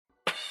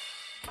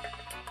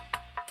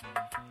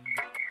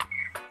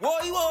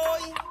Woy,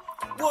 woy,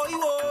 woy,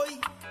 woy,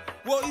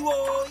 woy,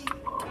 woy.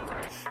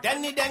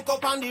 Then the Danko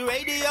on the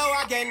radio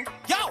again.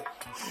 Yo,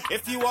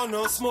 if you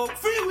wanna smoke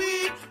free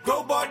weed,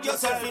 grow bud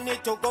yourself. You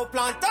need to go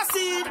plant a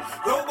seed.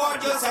 Grow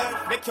bud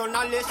yourself. Make your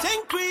knowledge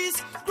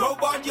increase. Grow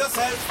bud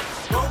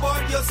yourself. Grow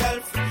bud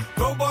yourself.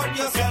 Grow bud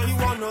yourself. You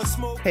wanna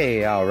smoke.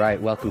 Hey, all right.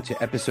 Welcome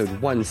to episode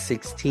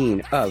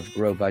 116 of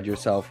Grow Bud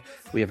Yourself.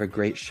 We have a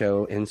great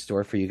show in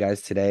store for you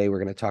guys today. We're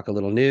going to talk a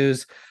little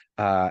news.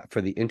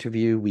 For the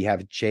interview, we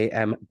have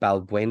J.M.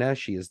 Balbuena.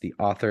 She is the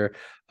author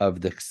of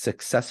The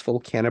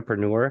Successful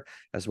Cannapreneur,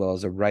 as well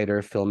as a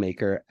writer,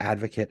 filmmaker,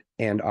 advocate,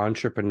 and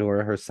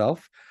entrepreneur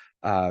herself.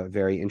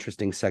 Very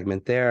interesting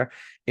segment there.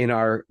 In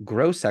our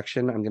grow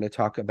section, I'm going to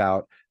talk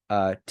about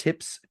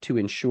tips to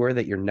ensure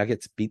that your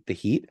nuggets beat the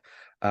heat,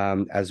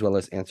 as well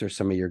as answer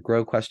some of your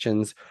grow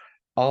questions.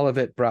 All of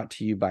it brought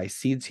to you by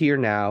Seeds Here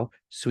Now,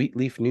 Sweet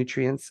Leaf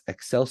Nutrients,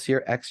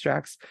 Excelsior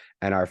Extracts,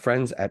 and our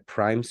friends at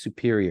Prime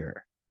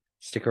Superior.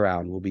 Stick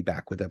around. We'll be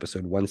back with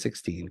episode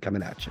 116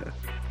 coming at you.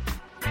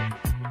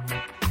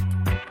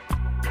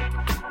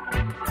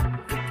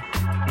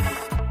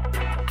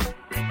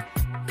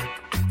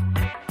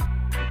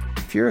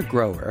 If you're a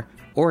grower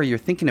or you're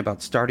thinking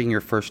about starting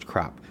your first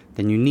crop,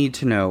 then you need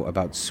to know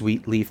about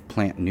Sweet Leaf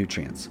Plant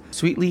Nutrients.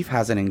 Sweet Leaf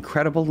has an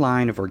incredible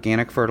line of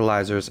organic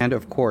fertilizers and,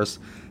 of course,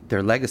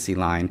 their legacy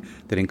line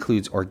that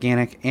includes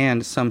organic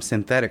and some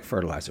synthetic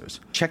fertilizers.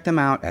 Check them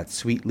out at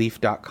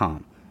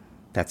sweetleaf.com.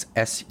 That's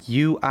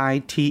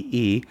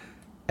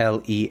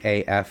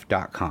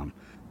SUITELEAF.com.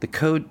 The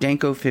code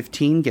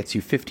DANKO15 gets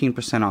you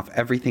 15% off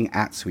everything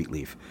at Sweet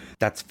Leaf.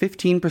 That's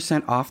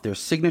 15% off their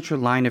signature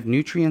line of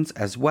nutrients,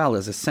 as well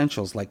as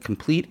essentials like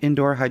complete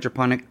indoor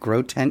hydroponic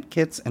grow tent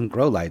kits and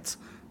grow lights,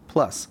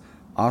 plus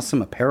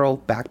awesome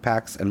apparel,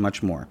 backpacks, and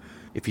much more.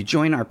 If you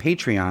join our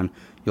Patreon,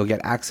 you'll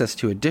get access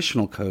to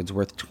additional codes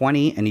worth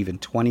 20 and even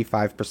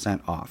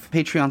 25% off.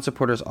 Patreon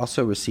supporters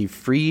also receive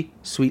free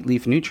Sweet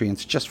Leaf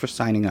nutrients just for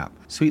signing up.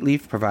 Sweet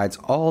Leaf provides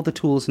all the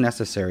tools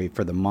necessary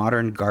for the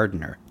modern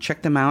gardener.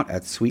 Check them out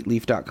at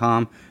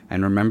sweetleaf.com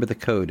and remember the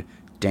code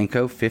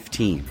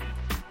DANKO15.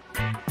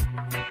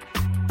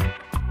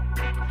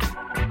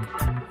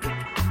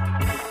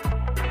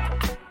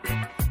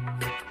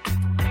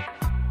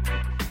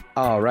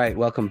 All right,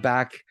 welcome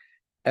back.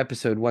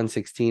 Episode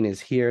 116 is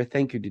here.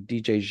 Thank you to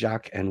DJ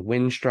Jacques and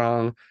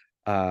Winstrong.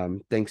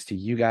 Thanks to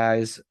you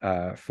guys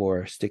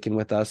for sticking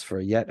with us for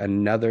yet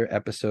another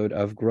episode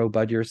of Grow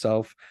Bud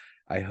Yourself.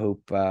 I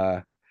hope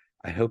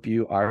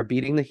you are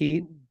beating the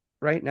heat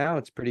right now.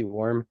 It's pretty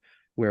warm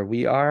where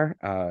we are,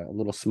 a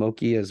little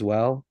smoky as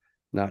well,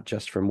 not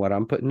just from what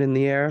I'm putting in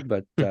the air,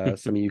 but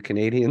some of you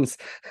Canadians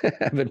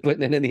have been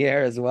putting it in the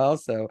air as well.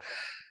 So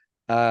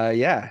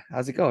yeah,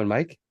 how's it going,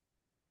 Mike?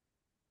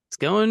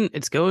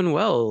 It's going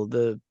well.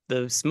 The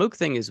smoke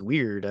thing is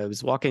weird. I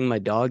was walking my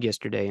dog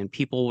yesterday and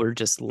people were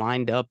just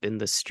lined up in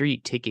the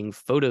street taking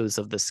photos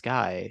of the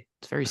sky.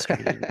 It's very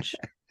strange.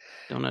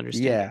 Don't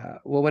understand. Yeah.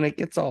 Well, when it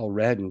gets all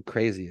red and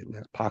crazy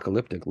and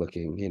apocalyptic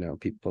looking,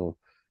 people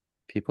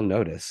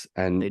notice.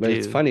 And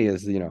what's funny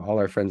is, all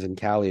our friends in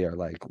Cali are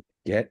like,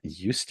 get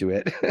used to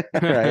it.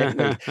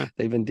 Right?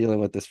 They've been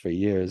dealing with this for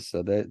years.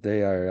 So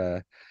they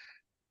are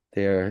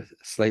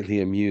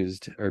slightly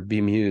amused or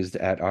bemused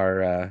at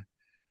our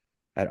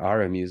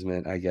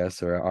amusement, I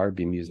guess, or our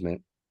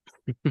bemusement.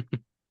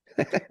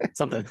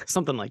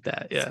 something like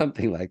that. Yeah,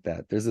 something like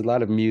that. There's a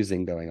lot of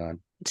musing going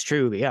on. It's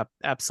true. Yeah,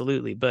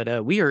 absolutely.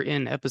 But we are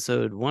in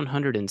episode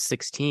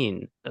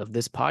 116 of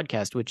this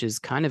podcast, which is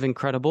kind of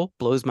incredible.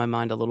 Blows my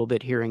mind a little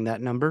bit hearing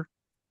that number.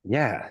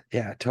 Yeah,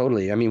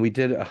 totally. I mean, we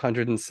did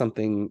 100 and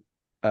something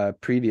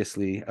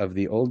previously of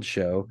the old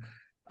show,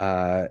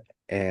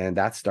 and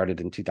that started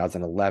in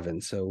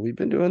 2011. So we've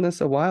been doing this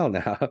a while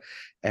now,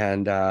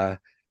 and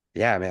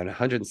yeah, man,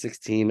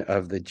 116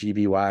 of the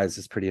GBYs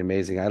is pretty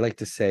amazing. I like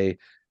to say,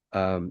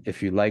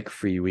 if you like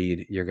free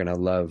weed, you're going to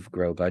love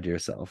Grow Bud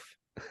Yourself.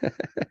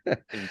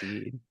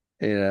 Indeed.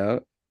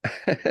 It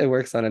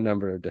works on a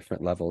number of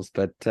different levels.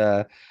 But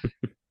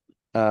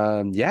yeah,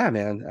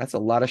 man, that's a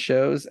lot of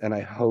shows. And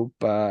I hope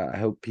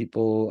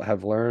people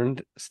have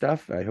learned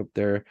stuff. I hope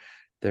their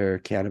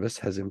cannabis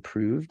has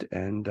improved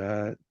and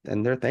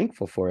they're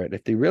thankful for it.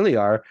 If they really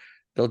are,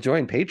 they'll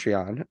join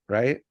Patreon,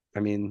 right? I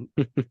mean,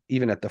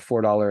 even at the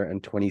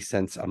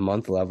 $4.20 a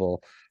month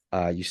level,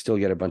 you still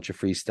get a bunch of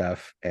free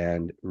stuff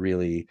and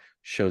really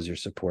shows your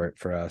support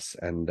for us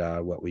and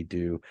what we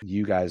do.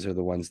 You guys are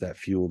the ones that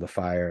fuel the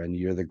fire, and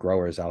you're the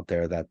growers out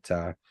there that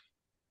are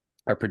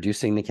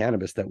producing the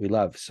cannabis that we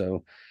love.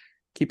 So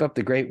keep up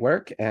the great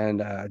work.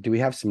 And do we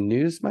have some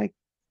news, Mike?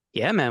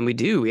 Yeah, man, we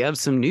do. We have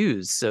some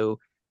news. So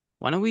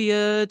why don't we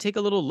take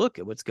a little look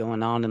at what's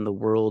going on in the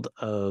world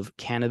of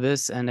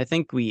cannabis? And I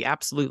think we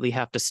absolutely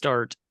have to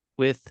start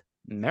with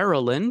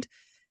Maryland.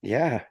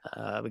 Yeah.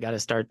 We got to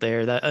start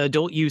there. The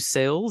adult use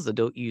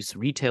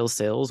retail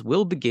sales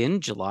will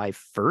begin July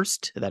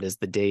 1st. That is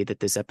the day that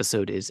this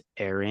episode is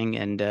airing.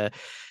 And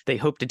they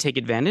hope to take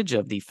advantage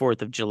of the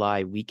 4th of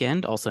July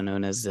weekend, also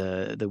known as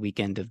the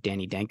weekend of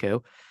Danny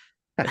Danko.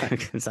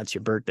 because that's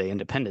your birthday,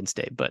 Independence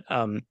Day. But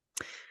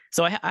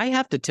so I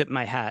have to tip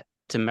my hat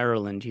to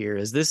Maryland here,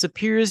 as this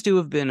appears to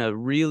have been a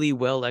really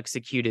well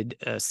executed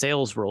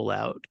sales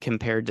rollout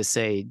compared to,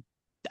 say,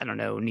 I don't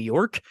know, New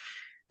York.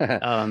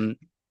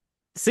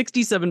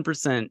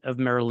 67% of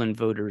Maryland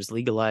voters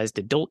legalized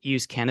adult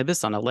use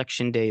cannabis on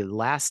election day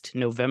last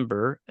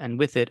November, and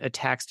with it, a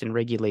taxed and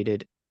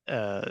regulated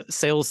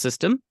sales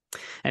system.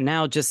 And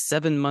now, just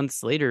 7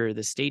 months later,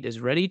 the state is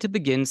ready to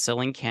begin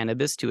selling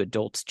cannabis to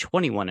adults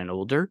 21 and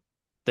older.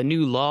 The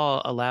new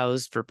law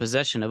allows for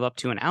possession of up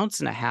to 1.5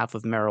 ounces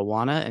of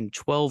marijuana and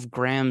 12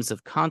 grams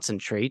of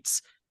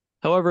concentrates.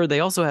 However, they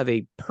also have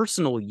a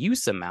personal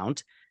use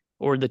amount,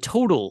 or the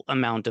total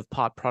amount of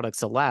pot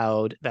products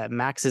allowed, that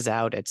maxes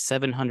out at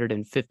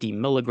 750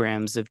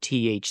 milligrams of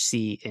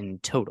THC in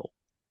total.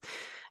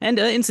 And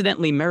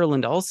incidentally,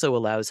 Maryland also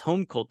allows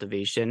home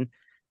cultivation,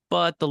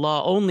 but the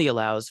law only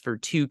allows for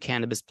 2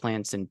 cannabis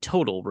plants in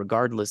total,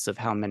 regardless of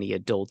how many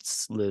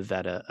adults live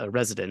at a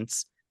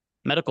residence.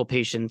 Medical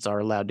patients are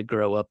allowed to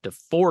grow up to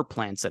 4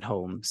 plants at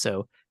home,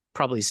 so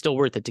probably still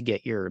worth it to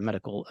get your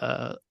medical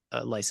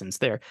license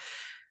there.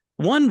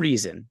 One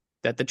reason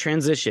that the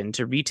transition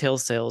to retail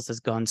sales has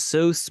gone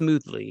so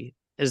smoothly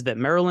is that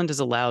Maryland has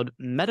allowed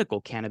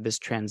medical cannabis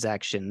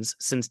transactions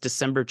since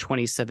December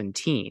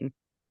 2017.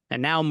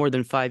 And now, more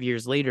than 5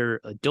 years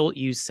later, adult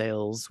use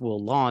sales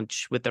will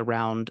launch with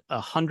around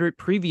 100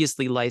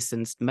 previously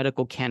licensed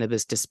medical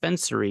cannabis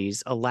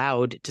dispensaries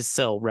allowed to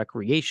sell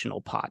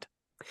recreational pot.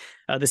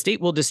 The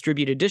state will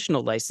distribute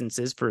additional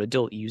licenses for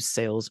adult use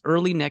sales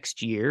early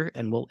next year,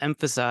 and will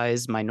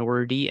emphasize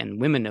minority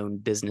and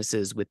women-owned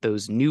businesses with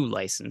those new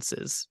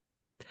licenses.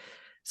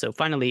 So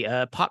finally,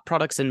 pot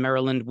products in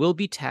Maryland will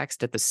be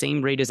taxed at the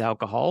same rate as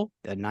alcohol,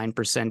 a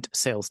 9%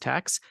 sales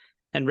tax.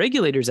 And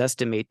regulators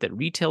estimate that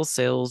retail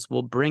sales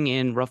will bring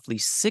in roughly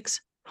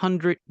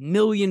 $600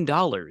 million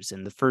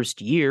in the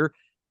first year.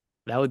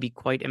 That would be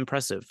quite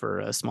impressive for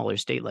a smaller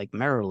state like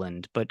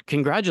Maryland. But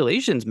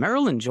congratulations,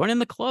 Maryland, joining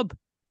the club.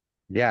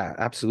 Yeah,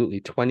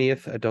 absolutely.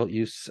 20th adult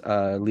use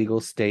legal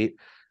state.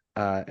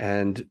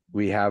 And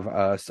we have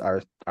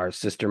our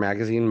sister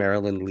magazine,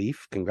 Maryland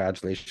Leaf.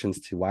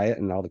 Congratulations to Wyatt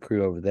and all the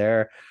crew over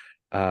there.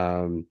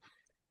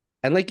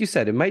 And like you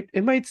said,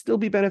 it might still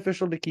be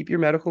beneficial to keep your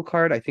medical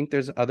card. I think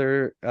there's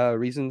other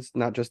reasons,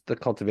 not just the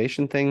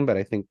cultivation thing, but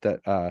I think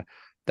that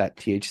that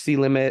THC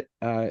limit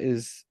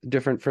is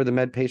different for the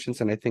med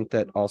patients. And I think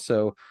that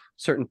also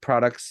certain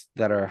products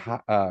that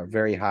are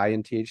very high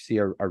in THC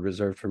are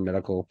reserved for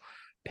medical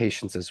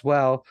patients as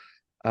well.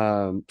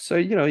 So,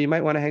 you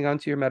might want to hang on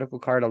to your medical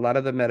card. A lot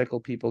of the medical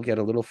people get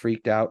a little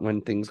freaked out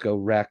when things go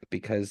wreck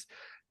because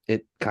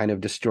it kind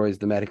of destroys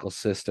the medical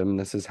system.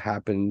 This has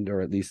happened, or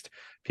at least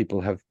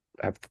people have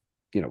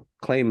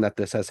claimed that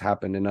this has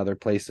happened in other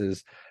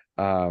places.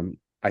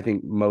 I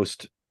think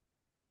most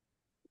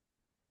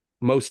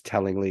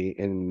tellingly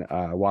in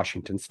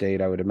Washington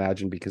State, I would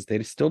imagine, because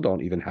they still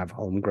don't even have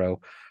home grow.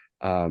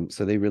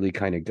 So they really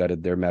kind of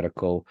gutted their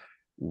medical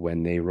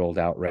when they rolled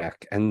out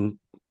rec.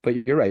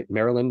 But you're right,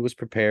 Maryland was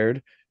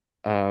prepared.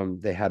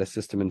 They had a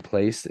system in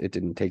place. It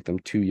didn't take them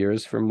 2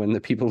 years from when the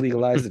people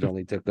legalized. It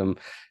only took them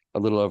a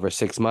little over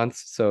 6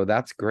 months. So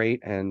that's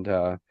great. And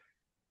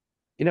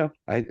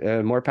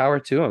more power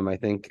to them. I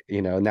think,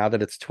 now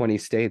that it's 20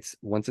 states,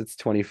 once it's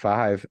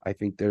 25, I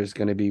think there's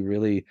going to be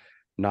really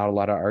not a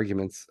lot of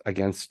arguments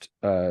against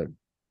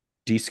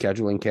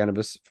descheduling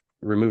cannabis,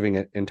 removing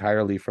it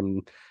entirely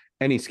from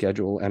any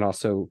schedule, and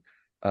also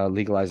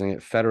legalizing it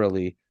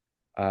federally,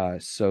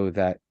 so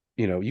that,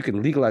 you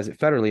can legalize it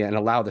federally and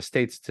allow the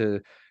states to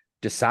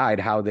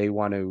decide how they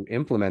want to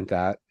implement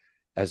that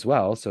as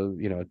well. So,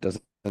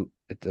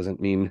 it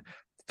doesn't mean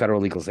federal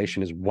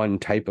legalization is one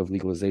type of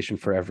legalization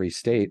for every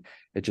state.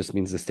 It just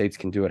means the states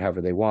can do it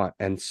however they want.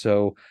 And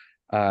so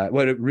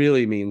what it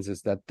really means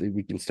is that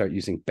we can start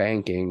using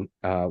banking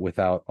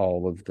without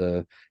all of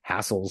the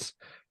hassles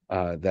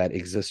that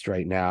exist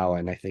right now.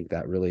 And I think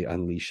that really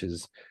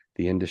unleashes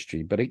the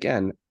industry. But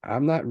again,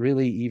 I'm not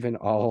really even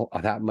all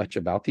that much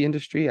about the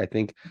industry. I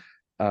think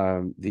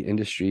the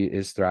industry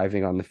is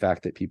thriving on the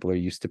fact that people are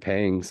used to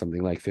paying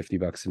something like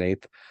 $50 an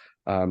eighth.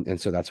 And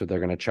so that's what they're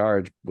going to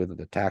charge with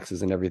the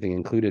taxes and everything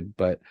included.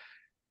 But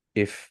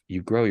if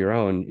you grow your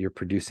own, you're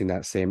producing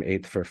that same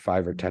eighth for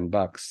 $5 or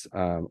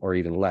 $10, or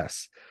even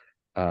less.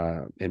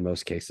 In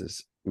most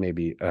cases,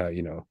 maybe,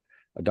 $1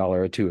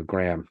 or $2 a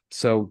gram.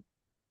 So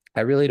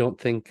I really don't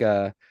think,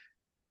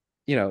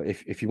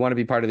 if you want to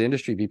be part of the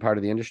industry, be part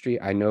of the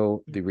industry. I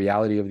know the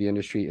reality of the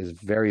industry is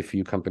very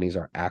few companies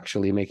are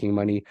actually making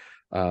money.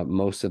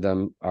 Most of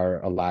them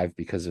are alive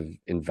because of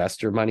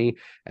investor money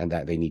and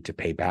that they need to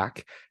pay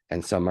back.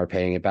 And some are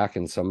paying it back,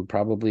 and some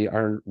probably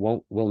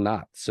will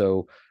not.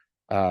 So,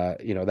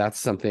 that's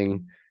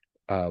something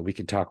we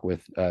could talk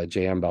with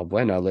J.M.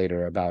 Balbuena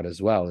later about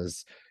as well,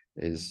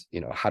 is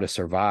how to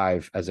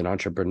survive as an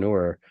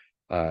entrepreneur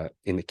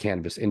in the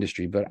cannabis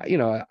industry. But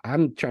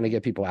I'm trying to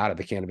get people out of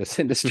the cannabis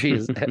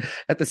industry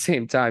at the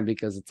same time,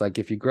 because it's like,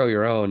 if you grow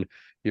your own,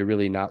 you're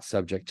really not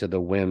subject to the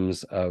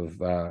whims of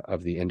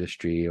the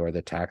industry or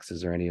the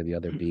taxes or any of the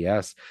other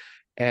BS.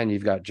 And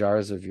you've got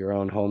jars of your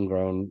own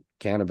homegrown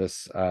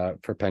cannabis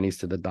for pennies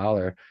to the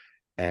dollar,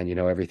 and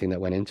everything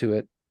that went into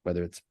it,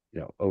 whether it's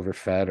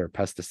overfed or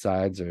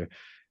pesticides or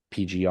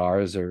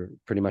PGRs or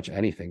pretty much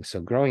anything. So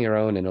growing your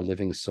own in a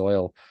living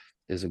soil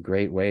is a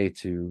great way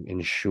to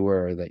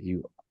ensure that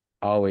you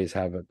always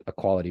have a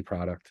quality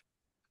product.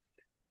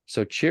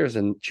 So cheers,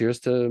 and cheers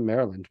to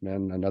Maryland,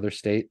 man, another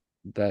state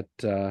that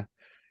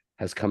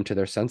has come to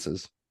their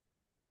senses.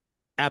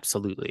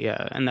 Absolutely,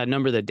 yeah. And that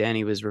number that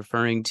Danny was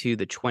referring to,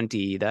 the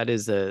 20, that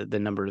is the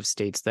number of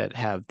states that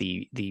have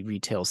the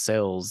retail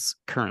sales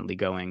currently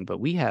going. But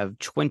we have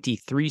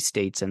 23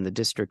 states and the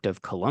District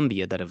of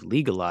Columbia that have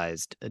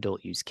legalized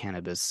adult use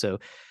cannabis. So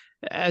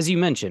as you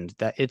mentioned,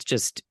 that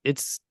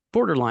it's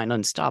borderline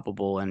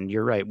unstoppable. And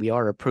you're right, we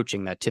are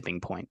approaching that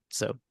tipping point.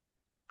 So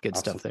good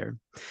Awesome. stuff there.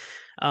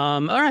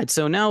 All right,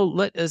 so now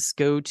let us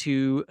go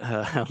to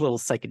a little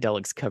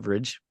psychedelics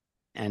coverage.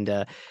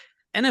 And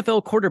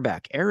NFL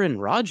quarterback Aaron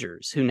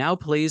Rodgers, who now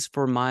plays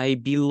for my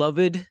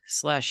beloved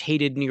 /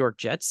 hated New York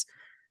Jets,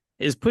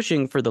 is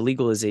pushing for the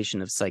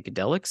legalization of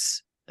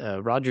psychedelics.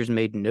 Rodgers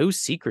made no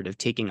secret of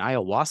taking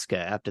ayahuasca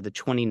after the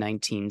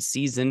 2019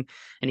 season,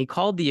 and he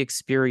called the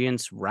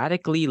experience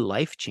radically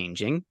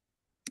life-changing.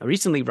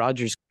 Recently,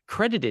 Rodgers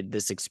credited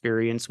this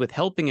experience with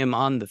helping him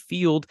on the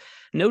field,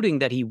 noting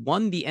that he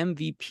won the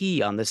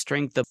MVP on the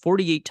strength of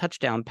 48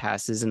 touchdown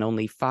passes and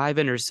only 5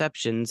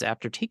 interceptions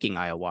after taking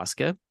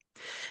ayahuasca.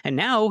 And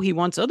now he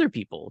wants other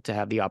people to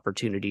have the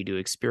opportunity to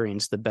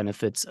experience the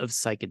benefits of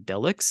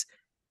psychedelics.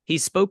 He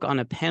spoke on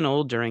a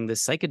panel during the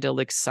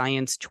Psychedelic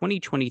Science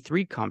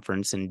 2023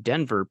 conference in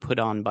Denver, put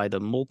on by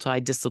the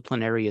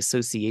Multidisciplinary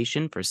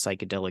Association for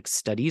Psychedelic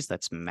Studies,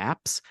 that's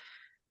MAPS.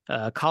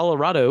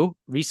 Colorado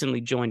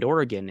recently joined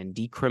Oregon in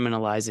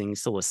decriminalizing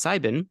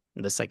psilocybin,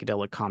 the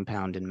psychedelic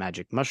compound in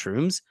magic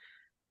mushrooms.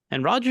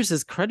 And Rodgers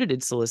has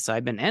credited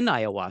psilocybin and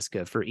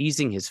ayahuasca for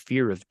easing his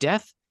fear of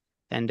death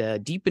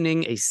and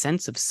deepening a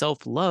sense of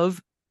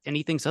self-love, and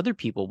he thinks other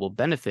people will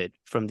benefit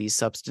from these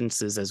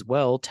substances as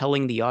well,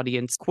 telling the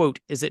audience, quote,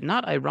 "Is it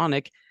not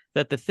ironic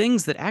that the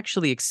things that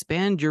actually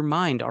expand your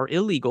mind are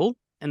illegal,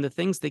 and the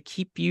things that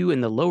keep you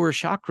in the lower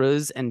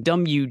chakras and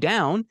dumb you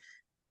down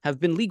have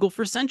been legal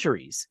for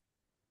centuries?"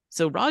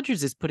 So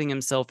Rodgers is putting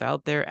himself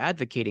out there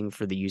advocating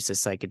for the use of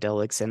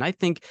psychedelics, and I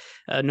think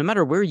no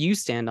matter where you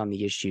stand on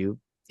the issue,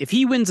 if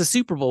he wins a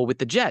Super Bowl with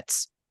the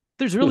Jets,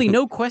 there's really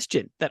no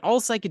question that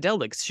all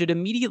psychedelics should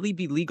immediately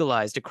be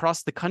legalized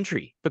across the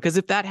country. Because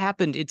if that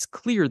happened, it's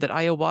clear that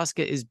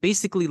ayahuasca is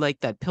basically like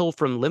that pill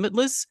from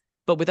Limitless,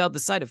 but without the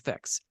side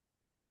effects.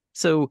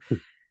 So,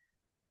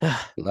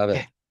 Love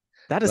it.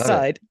 That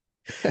aside,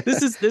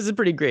 this is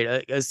pretty great.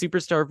 A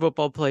superstar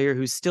football player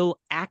who's still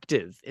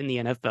active in the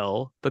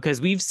NFL, because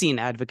we've seen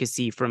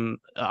advocacy from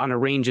on a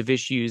range of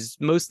issues,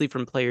 mostly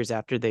from players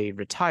after they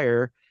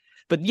retire.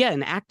 But yeah,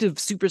 an active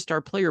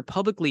superstar player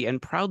publicly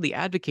and proudly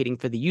advocating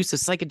for the use of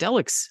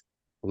psychedelics.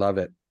 Love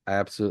it. I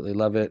absolutely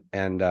love it.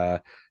 And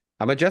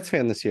I'm a Jets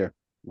fan this year.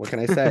 What can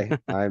I say?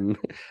 I'm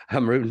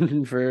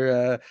rooting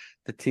for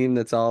the team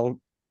that's all,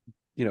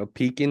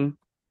 peaking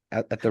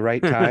at the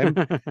right time.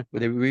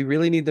 We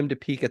really need them to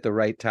peak at the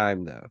right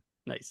time, though.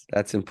 Nice.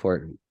 That's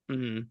important.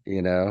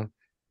 Mm-hmm.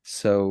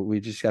 So we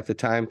just have to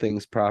time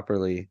things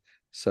properly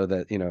so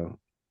that,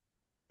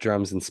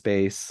 Drums in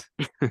Space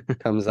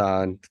comes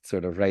on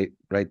sort of right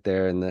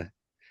there in the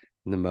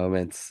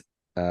moments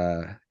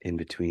in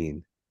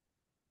between.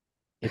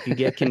 If you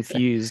get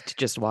confused,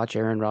 just watch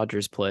Aaron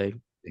Rodgers play.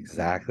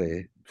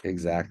 Exactly.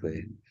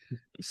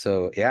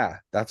 So yeah,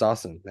 that's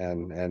awesome,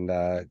 man.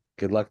 And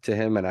good luck to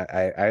him. And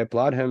I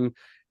applaud him.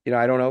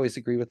 I don't always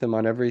agree with him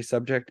on every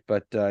subject,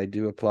 but I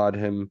do applaud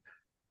him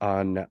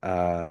on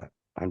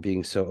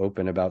being so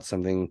open about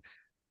something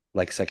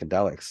like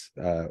psychedelics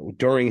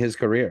during his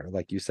career,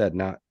 like you said,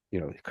 not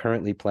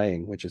currently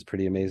playing, which is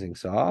pretty amazing.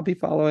 So I'll be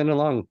following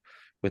along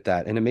with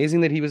that. And amazing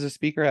that he was a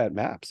speaker at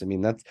MAPS. I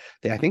mean,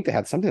 I think they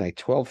had something like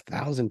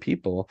 12,000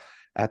 people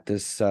at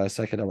this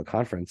psychedelic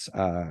conference.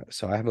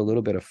 So I have a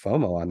little bit of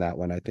FOMO on that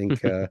one. I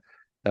think that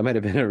might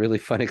have been a really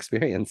fun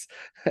experience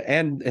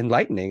and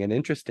enlightening and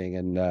interesting,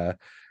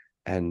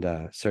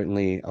 and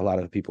certainly a lot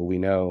of the people we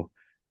know,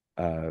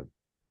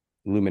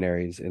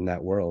 luminaries in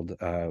that world,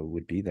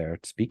 would be there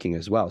speaking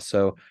as well.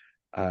 So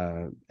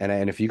and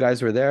if you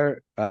guys were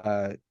there,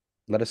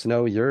 let us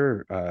know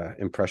your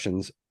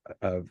impressions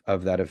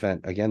of that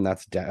event. Again,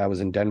 I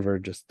was in Denver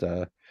just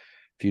a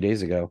few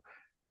days ago.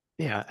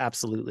 Yeah,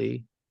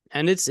 absolutely.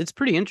 And it's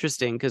pretty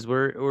interesting because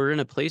we're in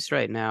a place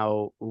right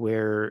now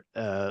where,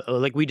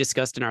 like we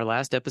discussed in our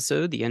last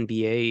episode, the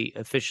NBA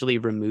officially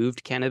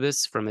removed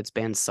cannabis from its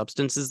banned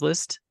substances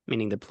list,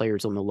 meaning the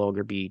players will no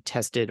longer be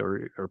tested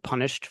or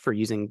punished for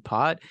using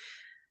pot.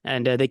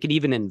 And they could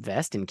even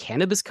invest in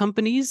cannabis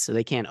companies. So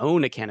they can't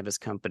own a cannabis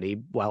company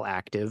while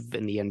active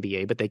in the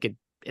NBA, but they could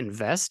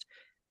invest.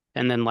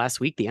 And then last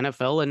week, the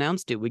NFL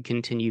announced it would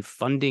continue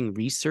funding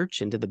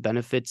research into the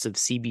benefits of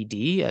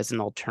CBD as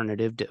an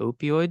alternative to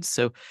opioids.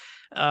 So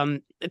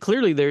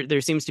clearly,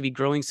 there seems to be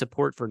growing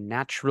support for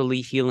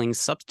naturally healing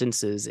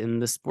substances in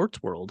the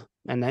sports world.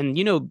 And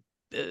then,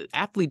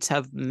 athletes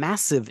have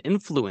massive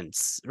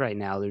influence right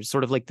now. There's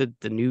sort of like the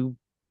new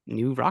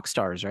rock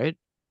stars, right?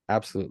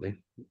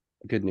 Absolutely.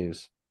 Good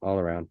news all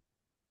around.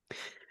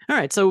 All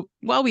right. So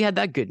while we had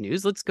that good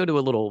news, let's go to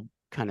a little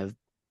kind of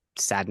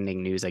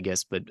saddening news, I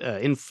guess. But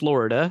in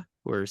Florida,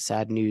 where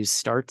sad news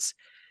starts,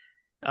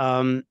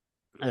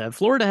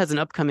 Florida has an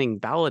upcoming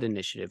ballot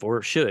initiative,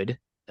 or should,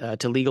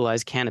 to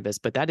legalize cannabis,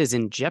 but that is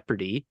in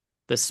jeopardy.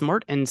 The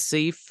Smart and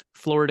Safe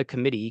Florida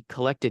Committee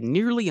collected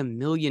nearly 1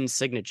 million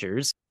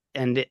signatures,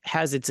 and it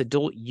has its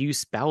adult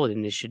use ballot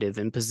initiative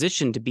in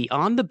position to be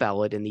on the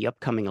ballot in the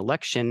upcoming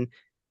election.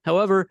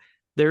 However,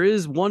 there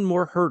is one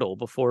more hurdle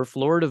before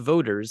Florida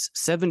voters,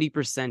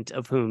 70%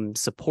 of whom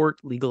support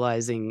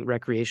legalizing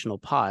recreational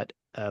pot,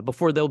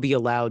 before they'll be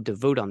allowed to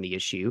vote on the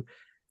issue.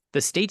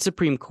 The state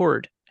Supreme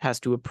Court has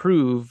to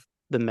approve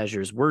the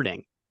measure's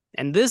wording.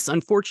 And this,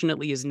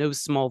 unfortunately, is no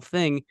small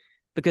thing,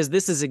 because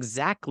this is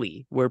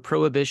exactly where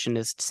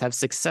prohibitionists have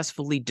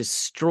successfully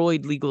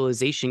destroyed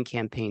legalization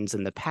campaigns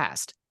in the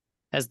past,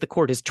 as the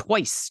court has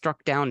twice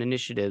struck down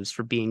initiatives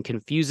for being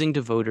confusing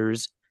to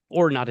voters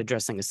or not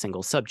addressing a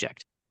single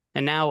subject.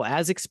 And now,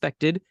 as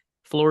expected,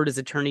 Florida's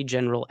Attorney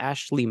General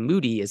Ashley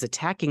Moody is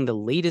attacking the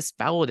latest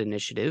ballot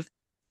initiative.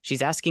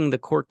 She's asking the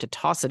court to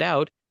toss it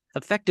out,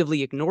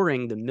 effectively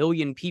ignoring the 1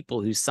 million people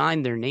who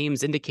signed their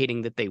names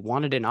indicating that they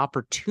wanted an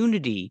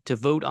opportunity to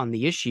vote on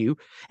the issue,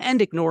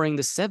 and ignoring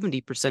the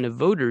 70% of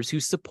voters who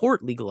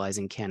support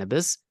legalizing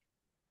cannabis.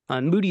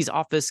 Moody's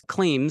office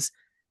claims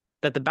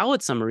that the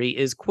ballot summary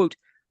is, quote,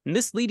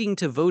 misleading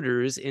to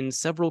voters in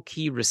several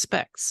key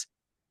respects.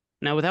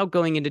 Now, without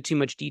going into too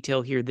much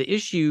detail here, the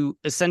issue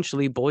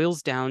essentially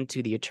boils down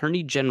to the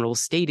Attorney General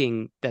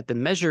stating that the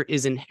measure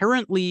is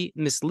inherently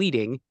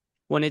misleading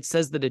when it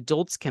says that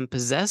adults can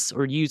possess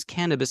or use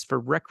cannabis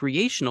for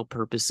recreational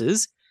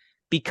purposes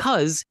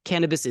because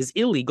cannabis is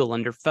illegal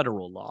under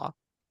federal law.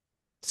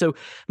 So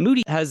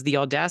Moody has the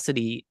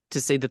audacity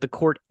to say that the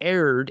court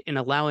erred in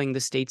allowing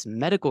the state's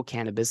medical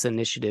cannabis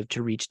initiative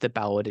to reach the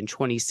ballot in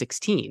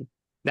 2016.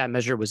 That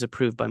measure was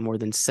approved by more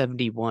than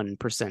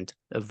 71%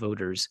 of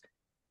voters.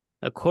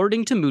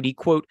 According to Moody,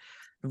 quote,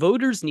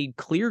 voters need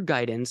clear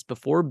guidance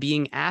before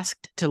being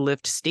asked to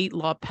lift state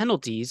law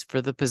penalties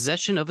for the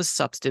possession of a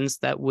substance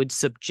that would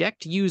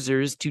subject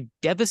users to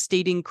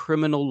devastating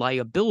criminal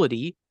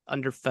liability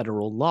under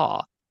federal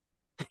law.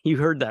 You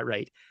heard that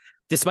right.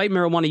 Despite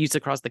marijuana use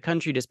across the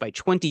country, despite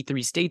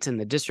 23 states and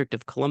the District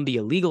of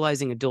Columbia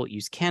legalizing adult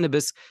use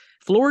cannabis,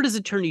 Florida's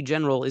Attorney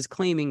General is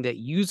claiming that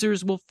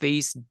users will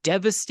face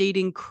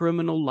devastating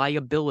criminal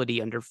liability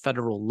under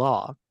federal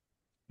law.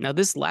 Now,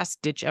 this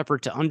last-ditch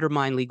effort to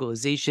undermine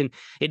legalization,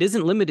 it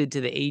isn't limited to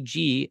the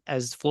AG,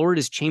 as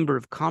Florida's Chamber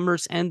of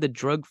Commerce and the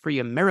Drug Free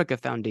America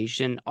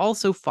Foundation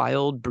also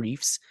filed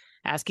briefs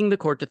asking the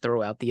court to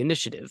throw out the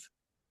initiative.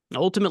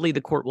 Ultimately,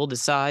 the court will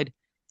decide,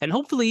 and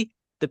hopefully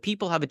the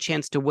people have a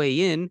chance to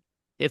weigh in.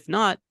 If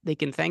not, they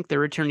can thank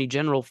their Attorney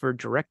General for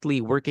directly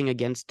working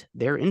against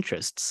their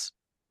interests.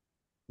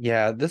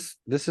 Yeah, this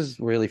is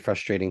really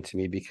frustrating to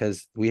me,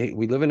 because we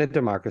live in a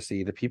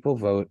democracy. The people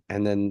vote,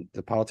 and then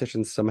the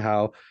politicians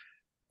somehow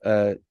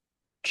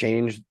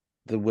change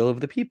the will of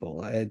the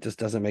people. It just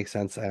doesn't make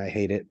sense, and I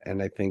hate it.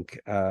 And I think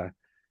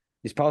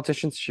these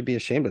politicians should be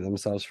ashamed of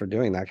themselves for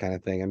doing that kind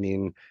of thing. I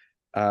mean,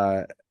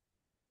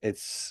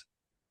 it's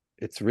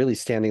really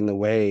standing in the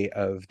way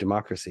of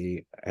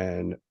democracy,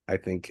 and I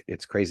think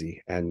it's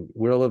crazy. And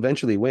we'll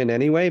eventually win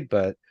anyway,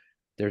 but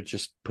they're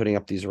just putting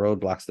up these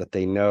roadblocks that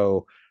they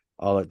know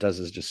all it does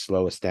is just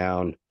slow us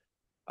down.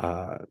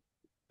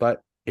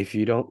 But if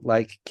you don't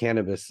like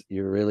cannabis,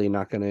 you're really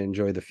not going to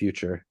enjoy the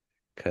future,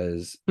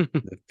 because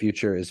the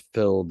future is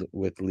filled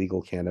with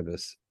legal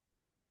cannabis,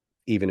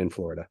 even in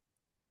Florida.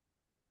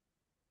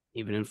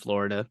 Even in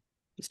Florida.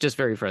 It's just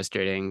very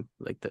frustrating.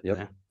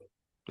 Yep.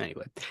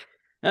 Anyway,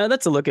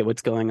 that's a look at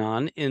what's going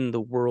on in the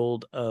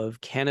world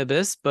of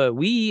cannabis. But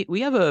we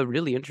have a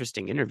really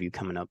interesting interview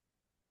coming up.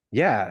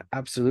 Yeah,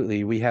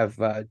 absolutely. We have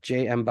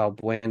J.M.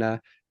 Balbuena.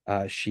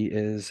 She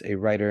is a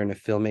writer and a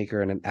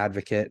filmmaker and an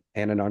advocate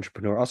and an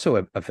entrepreneur,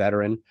 also a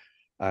veteran,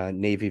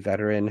 Navy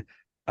veteran.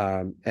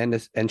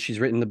 And she's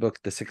written the book,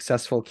 The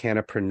Successful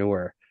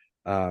Cannapreneur.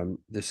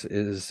 This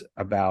is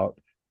about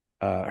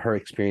her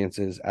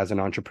experiences as an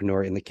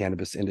entrepreneur in the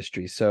cannabis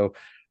industry. So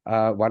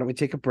why don't we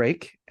take a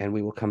break, and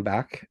we will come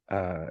back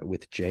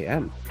with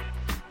JM.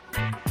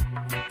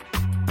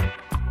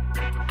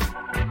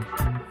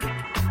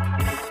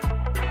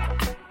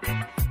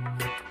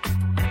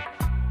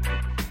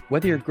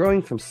 Whether you're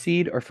growing from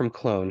seed or from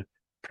clone,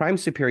 Prime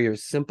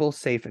Superior's simple,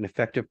 safe, and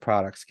effective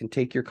products can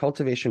take your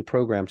cultivation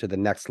program to the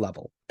next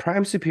level.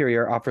 Prime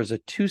Superior offers a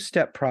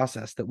two-step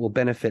process that will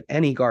benefit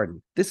any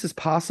garden. This is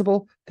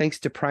possible thanks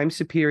to Prime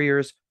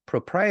Superior's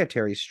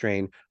proprietary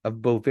strain of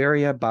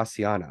Beauveria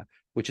bassiana,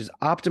 which is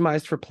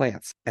optimized for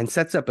plants and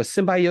sets up a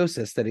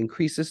symbiosis that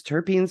increases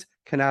terpenes,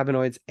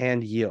 cannabinoids,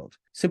 and yield.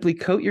 Simply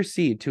coat your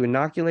seed to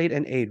inoculate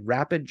and aid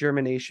rapid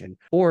germination,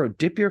 or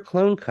dip your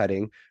clone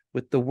cutting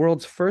with the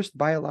world's first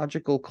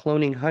biological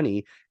cloning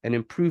honey and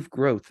improve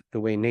growth the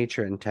way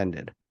nature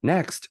intended.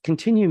 Next,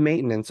 continue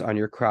maintenance on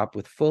your crop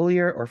with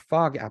foliar or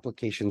fog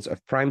applications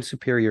of Prime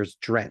Superior's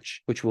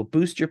Drench, which will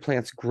boost your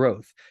plant's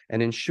growth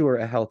and ensure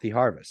a healthy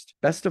harvest.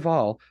 Best of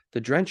all,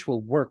 the Drench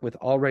will work with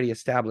already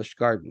established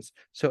gardens,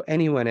 so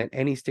anyone at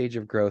any stage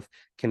of growth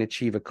can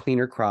achieve a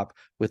cleaner crop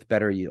with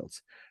better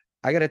yields.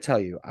 I got to tell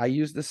you, I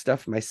use this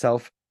stuff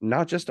myself,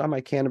 not just on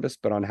my cannabis,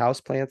 but on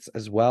houseplants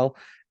as well.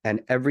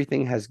 And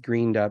everything has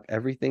greened up.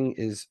 Everything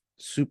is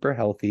super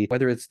healthy,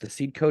 whether it's the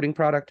seed coating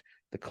product,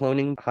 the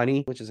cloning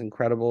honey, which is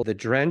incredible. The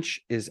Drench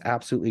is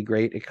absolutely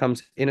great. It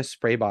comes in a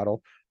spray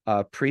bottle,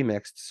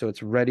 pre-mixed, so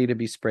it's ready to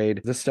be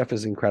sprayed. This stuff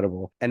is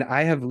incredible. And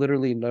I have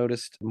literally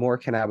noticed more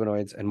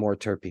cannabinoids and more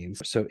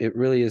terpenes. So it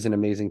really is an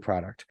amazing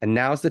product. And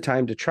now's the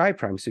time to try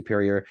Prime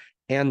Superior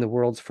and the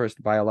world's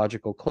first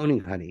biological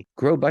cloning honey.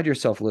 Grow Bud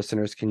Yourself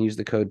listeners can use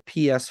the code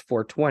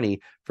PS420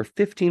 for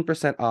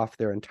 15% off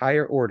their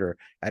entire order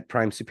at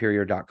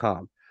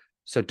primesuperior.com.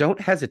 So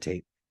don't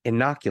hesitate,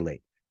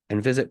 inoculate,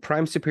 and visit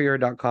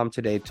primesuperior.com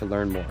today to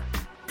learn more.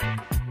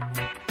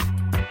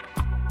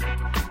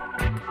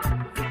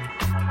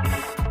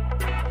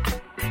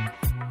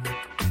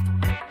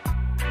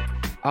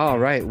 All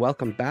right,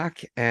 welcome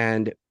back.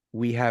 And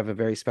we have a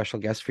very special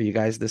guest for you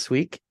guys this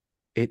week.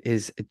 It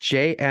is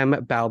J.M.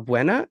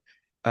 Balbuena.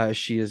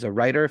 She is a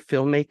writer,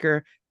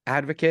 filmmaker,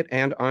 advocate,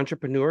 and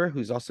entrepreneur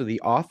who's also the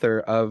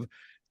author of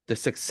The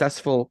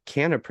Successful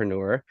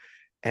Cannapreneur,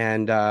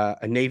 and a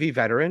Navy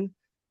veteran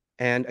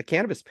and a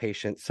cannabis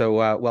patient.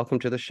 So welcome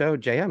to the show,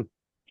 J.M.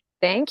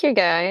 Thank you,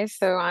 guys.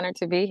 So honored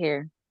to be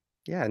here.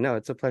 Yeah, no,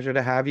 it's a pleasure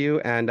to have you.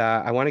 And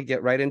I want to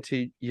get right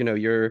into,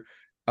 your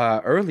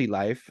early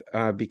life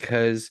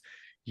because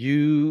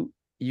you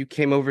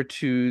came over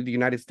to the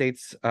United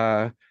States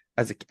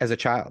as a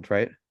child,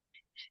 right?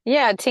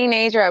 Yeah,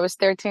 teenager. I was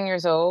 13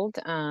 years old.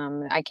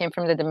 I came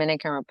from the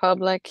Dominican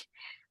Republic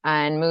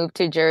and moved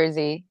to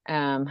Jersey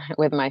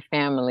with my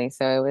family.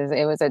 So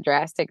it was a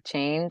drastic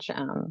change.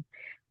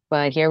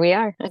 But here we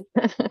are.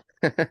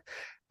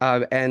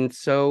 And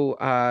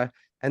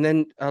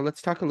then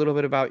let's talk a little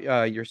bit about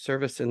your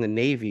service in the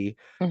Navy.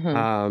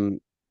 Mhm.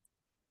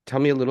 Tell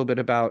me a little bit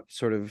about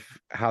sort of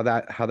how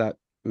that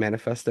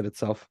manifested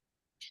itself.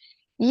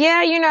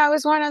 Yeah, I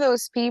was one of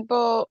those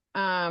people.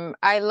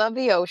 I love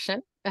the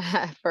ocean,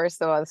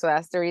 first of all. So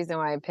that's the reason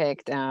why I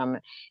picked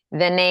the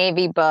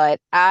Navy.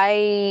 But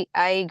I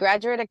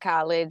graduated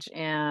college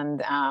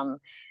and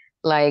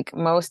like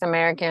most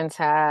Americans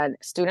had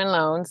student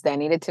loans that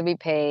needed to be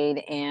paid,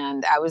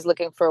 and I was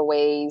looking for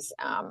ways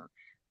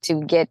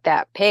to get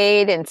that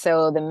paid. And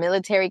so the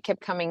military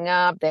kept coming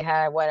up. They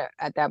had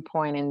at that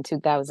point in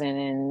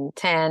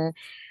 2010,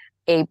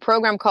 a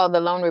program called the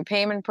Loan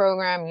Repayment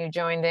Program. You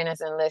joined in as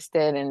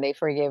enlisted and they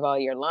forgave all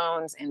your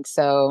loans. And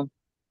so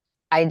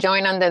I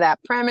joined under that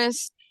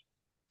premise.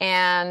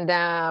 And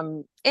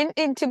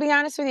to be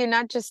honest with you,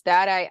 not just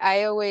that,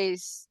 I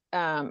always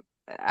tell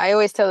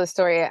the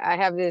story. I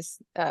have this,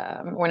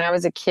 when I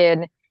was a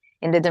kid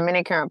in the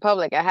Dominican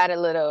Republic, I had a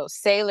little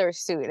sailor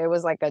suit. It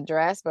was like a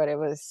dress, but it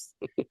was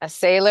a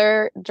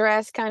sailor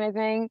dress kind of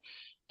thing.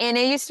 And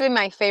it used to be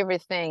my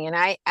favorite thing. And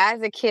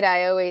as a kid,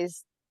 I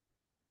always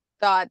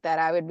thought that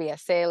I would be a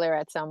sailor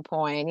at some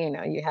point.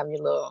 You have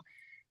your little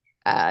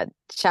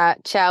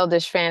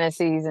childish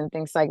fantasies and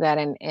things like that.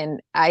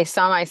 And I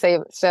saw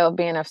myself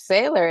being a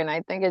sailor, and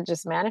I think it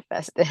just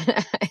manifested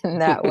in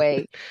that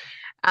way.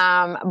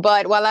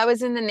 But while I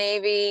was in the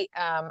Navy,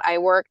 I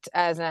worked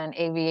as in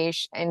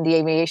the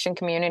aviation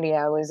community.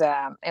 I was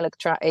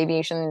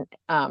aviation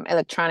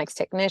electronics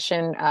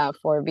technician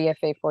for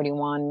VFA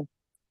 41.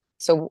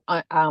 So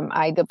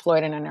I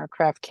deployed in an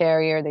aircraft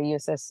carrier, the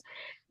USS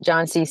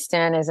John C.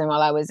 Stennis, and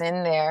while I was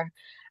in there,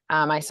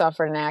 I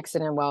suffered an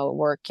accident while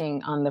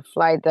working on the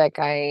flight deck.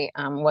 I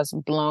was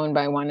blown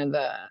by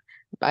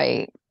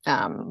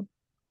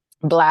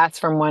blasts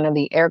from one of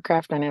the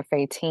aircraft, an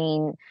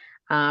F-18.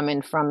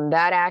 And from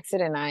that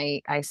accident,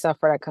 I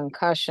suffered a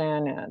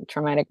concussion, a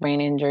traumatic brain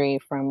injury,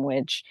 from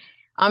which,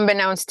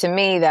 unbeknownst to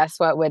me, that's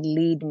what would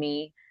lead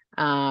me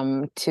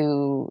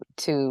to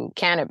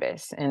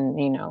cannabis.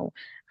 And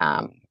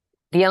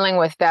dealing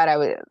with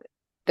that,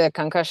 the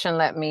concussion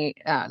left me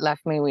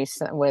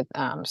with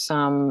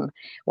some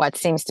what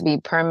seems to be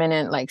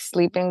permanent, like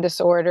sleeping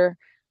disorder.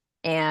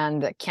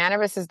 And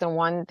cannabis is the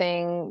one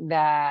thing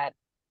that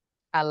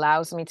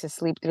allows me to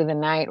sleep through the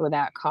night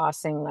without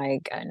causing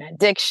like an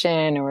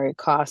addiction or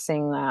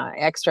causing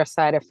extra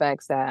side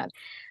effects that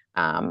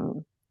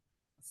some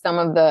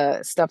of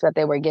the stuff that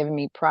they were giving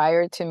me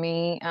prior to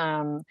me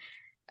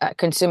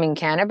consuming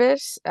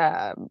cannabis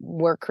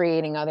were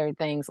creating other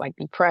things like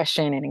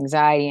depression and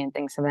anxiety and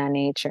things of that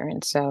nature.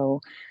 And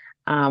so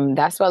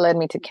that's what led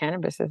me to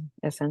cannabis,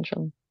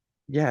 essentially.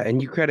 Yeah,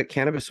 and you credit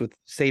cannabis with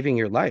saving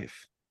your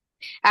life.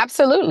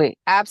 Absolutely,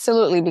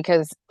 absolutely.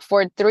 Because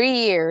for 3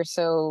 years,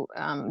 so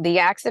the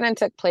accident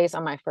took place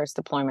on my first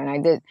deployment. I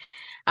did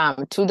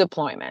two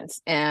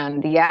deployments,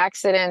 and the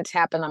accident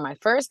happened on my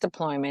first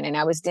deployment, and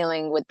I was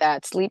dealing with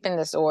that sleeping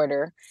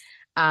disorder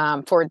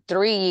for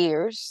 3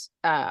 years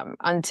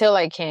until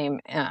I came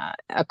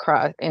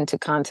across into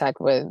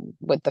contact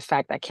with the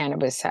fact that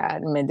cannabis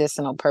had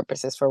medicinal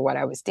purposes for what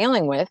I was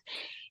dealing with.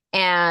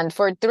 And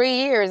for 3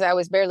 years, I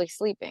was barely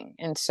sleeping.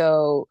 And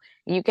so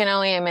you can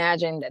only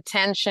imagine the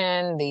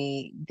tension,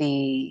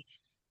 the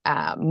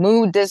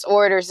mood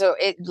disorder. So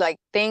it like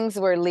things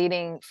were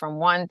leading from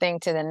one thing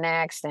to the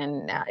next,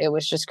 and it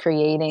was just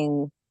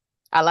creating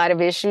a lot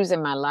of issues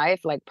in my life,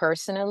 like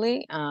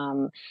personally.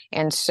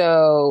 And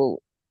so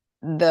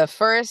the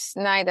first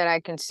night that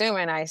I consumed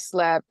and I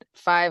slept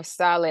 5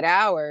 solid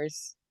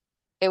hours,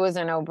 it was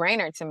a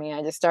no-brainer to me.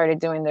 I just started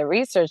doing the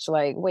research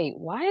like, wait,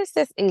 why is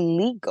this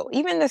illegal?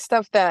 Even the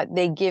stuff that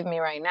they give me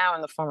right now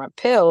in the form of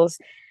pills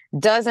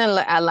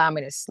doesn't allow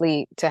me to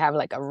sleep, to have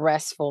like a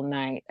restful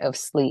night of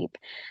sleep.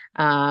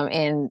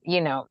 And,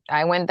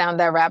 I went down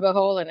that rabbit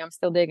hole and I'm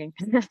still digging.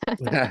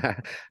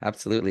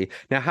 Absolutely.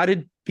 Now, how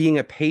did being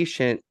a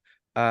patient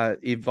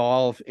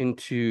evolve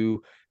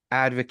into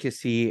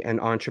advocacy and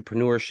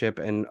entrepreneurship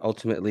and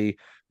ultimately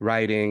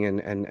writing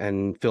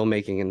and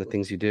filmmaking and the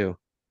things you do?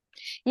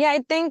 Yeah,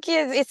 I think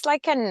it's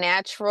like a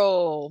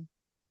natural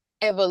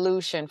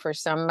evolution for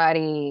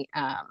somebody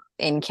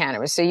in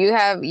cannabis. So you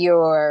have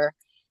your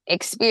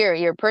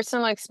experience, your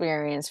personal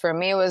experience. For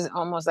me, it was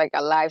almost like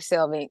a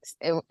life-saving.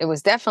 It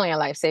was definitely a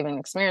life-saving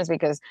experience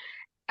because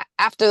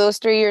after those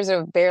 3 years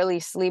of barely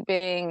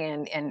sleeping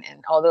and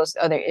all those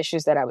other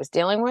issues that I was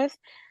dealing with,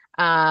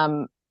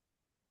 I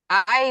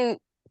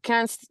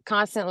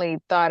constantly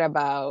thought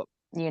about,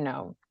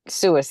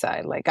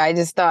 suicide. Like I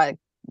just thought,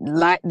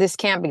 this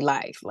can't be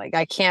life. Like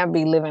I can't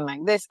be living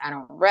like this. I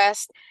don't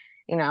rest.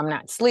 I'm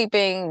not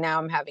sleeping. Now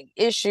I'm having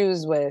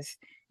issues with,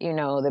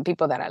 the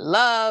people that I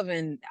love.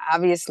 And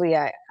obviously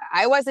I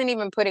wasn't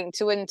even putting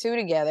two and two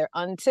together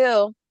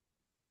until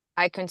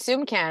I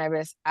consumed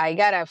cannabis. I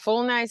got a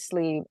full night's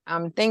sleep.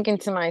 I'm thinking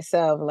to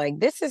myself, like,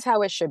 this is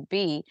how it should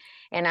be.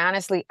 And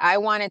honestly, I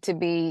want it to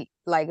be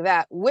like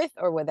that with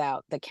or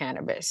without the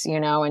cannabis,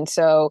 And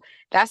so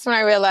that's when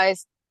I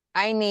realized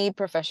I need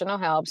professional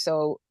help.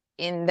 So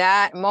in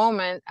that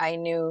moment, I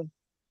knew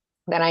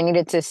that I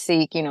needed to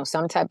seek,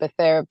 some type of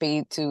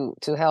therapy to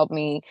help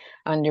me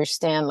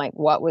understand like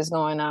what was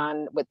going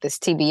on with this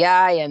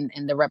TBI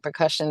and the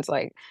repercussions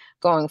like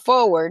going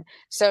forward.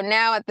 So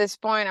now at this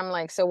point, I'm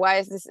like, so why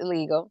is this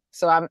illegal?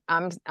 So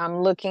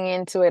I'm looking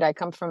into it. I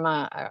come from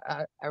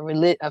a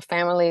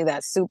family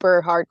that's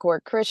super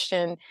hardcore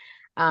Christian.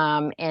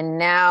 And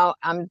now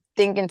I'm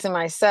thinking to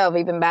myself,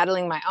 even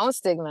battling my own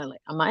stigma,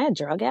 like, am I a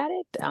drug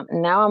addict?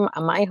 Now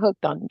am I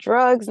hooked on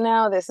drugs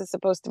now? This is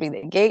supposed to be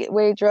the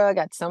gateway drug.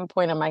 At some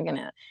point, am I going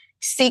to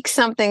seek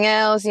something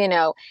else,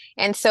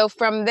 And so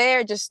from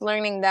there, just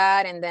learning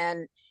that, and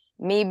then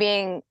me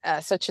being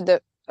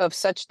of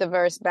such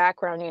diverse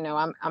background,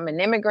 I'm an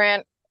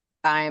immigrant,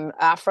 I'm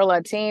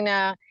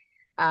Afro-Latina,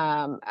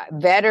 a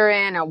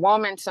veteran, a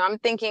woman. So I'm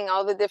thinking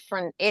all the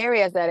different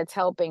areas that it's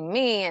helping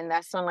me. And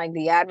that's on like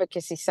the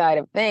advocacy side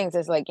of things.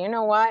 Is like, you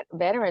know what?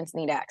 Veterans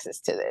need access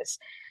to this.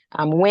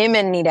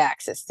 Women need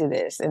access to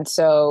this. And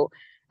so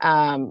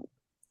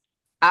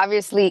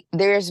obviously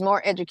there's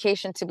more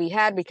education to be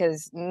had,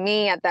 because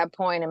me at that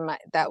point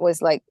that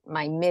was like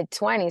my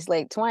mid-20s,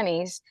 late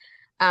 20s.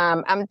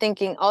 I'm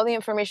thinking all the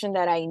information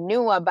that I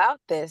knew about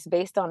this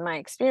based on my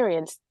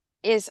experience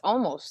is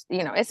almost,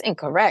 it's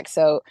incorrect.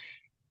 So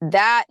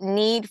that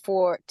need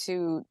to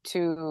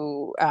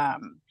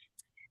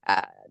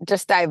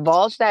just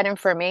divulge that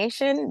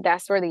information,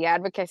 that's where the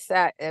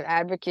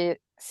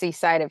advocacy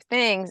side of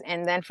things.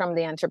 And then from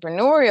the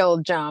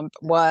entrepreneurial jump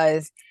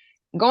was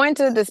going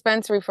to the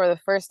dispensary for the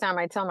first time.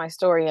 I tell my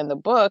story in the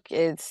book.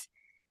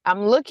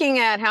 I'm looking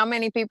at how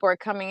many people are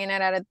coming in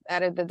and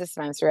out of the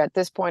dispensary. At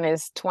this point,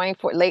 it's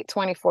late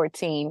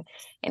 2014.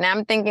 And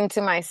I'm thinking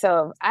to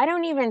myself, I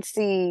don't even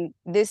see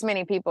this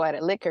many people at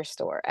a liquor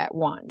store at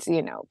once.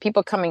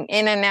 People coming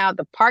in and out.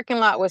 The parking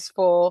lot was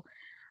full.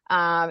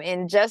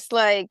 And just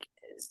like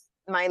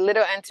my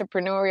little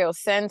entrepreneurial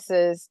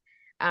senses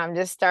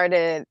just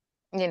started,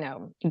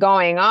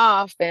 going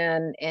off.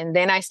 And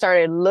then I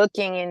started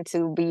looking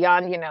into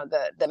beyond,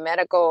 the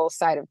medical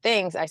side of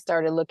things. I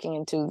started looking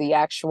into the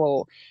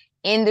actual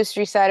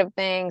industry side of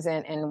things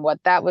and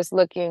what that was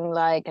looking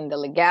like, and the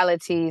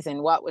legalities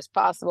and what was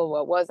possible,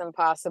 what wasn't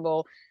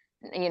possible,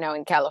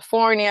 in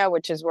California,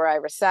 which is where I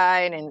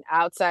reside, and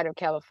outside of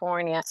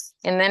California.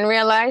 And then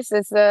realized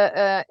it's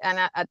at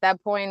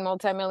that point,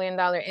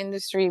 multi-million-dollar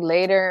industry.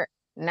 Later,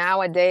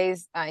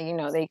 nowadays,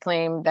 they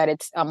claim that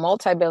it's a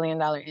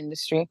multi-billion-dollar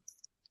industry.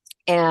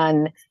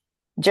 And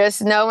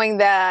just knowing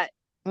that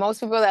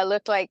most people that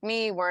look like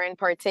me weren't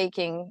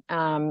partaking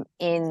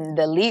in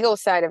the legal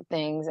side of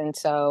things. And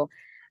so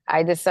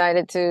I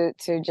decided to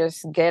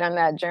just get on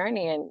that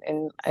journey.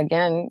 And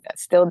again,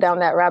 still down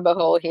that rabbit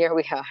hole, here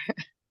we are.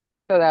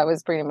 So that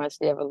was pretty much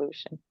the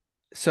evolution.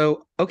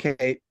 So,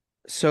 okay,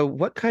 So,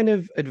 what kind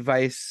of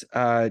advice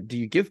do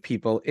you give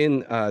people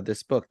in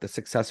this book, The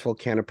Successful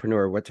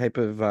Cannapreneur? What type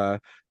of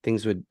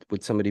things would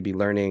somebody be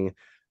learning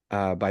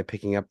by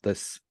picking up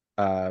this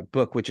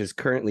book, which is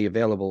currently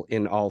available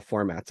in all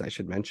formats? I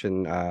should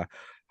mention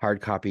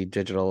hard copy,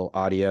 digital,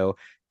 audio,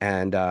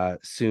 and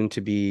soon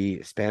to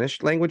be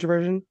Spanish language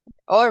version.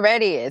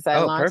 Already is. I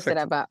Oh, launched it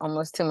perfect. about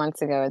almost 2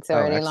 months ago. It's Oh,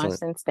 already excellent.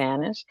 launched in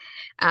Spanish.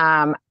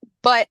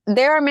 But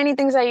there are many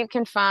things that you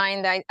can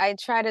find. I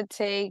try to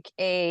take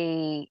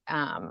a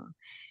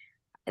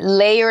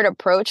layered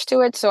approach to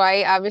it. So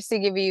I obviously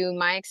give you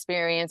my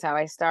experience, how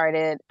I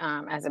started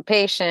as a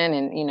patient,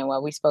 and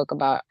what we spoke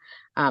about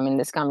in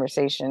this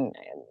conversation,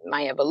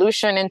 my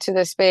evolution into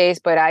the space.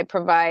 But I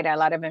provide a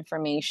lot of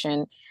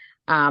information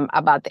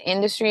about the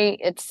industry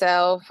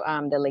itself,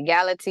 the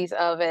legalities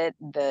of it,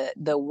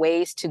 the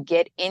ways to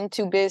get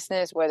into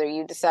business, whether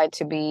you decide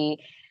to be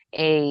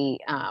a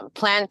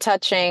plant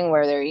touching,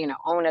 whether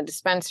own a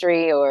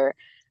dispensary or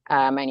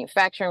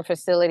manufacturing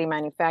facility,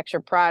 manufacture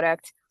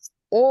product,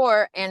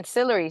 or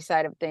ancillary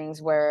side of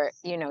things where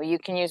you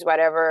can use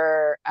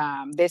whatever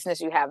business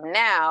you have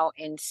now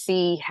and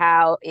see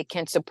how it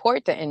can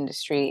support the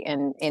industry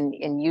and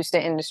use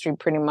the industry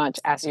pretty much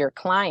as your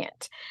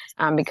client,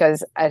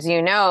 because as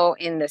you know,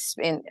 in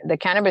the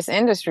cannabis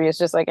industry, it's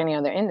just like any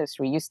other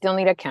industry. You still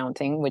need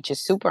accounting, which is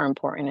super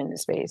important in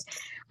this space.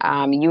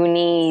 You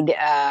need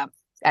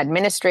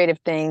administrative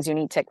things, you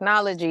need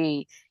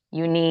technology,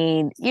 you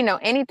need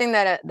anything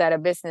that a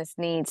business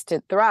needs to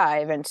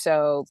thrive. And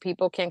so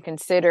people can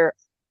consider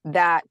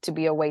that to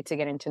be a way to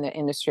get into the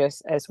industry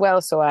as well.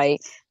 So I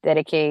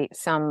dedicate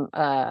some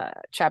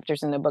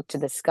chapters in the book to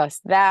discuss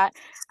that.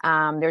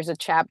 There's a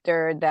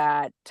chapter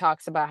that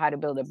talks about how to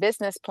build a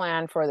business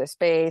plan for the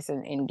space,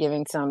 and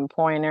giving some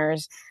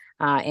pointers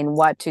in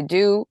what to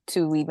do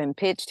to even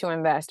pitch to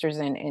investors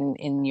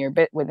within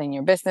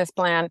your business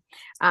plan.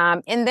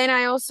 And then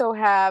I also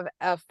have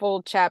a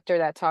full chapter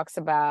that talks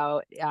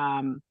about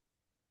the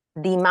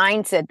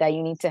mindset that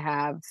you need to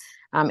have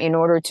in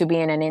order to be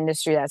in an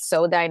industry that's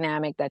so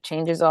dynamic, that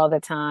changes all the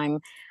time,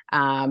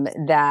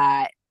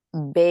 that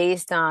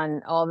based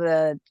on all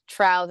the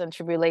trials and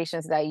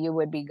tribulations that you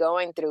would be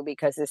going through,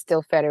 because it's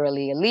still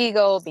federally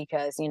illegal,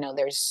 because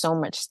there's so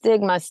much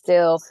stigma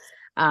still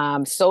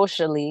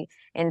socially.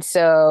 And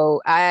so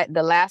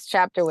the last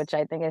chapter, which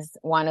I think is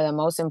one of the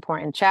most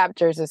important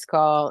chapters, is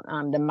called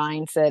The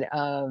Mindset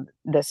of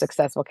the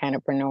Successful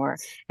Cannapreneur.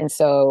 And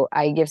so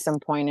I give some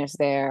pointers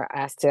there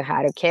as to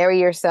how to carry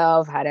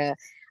yourself, how to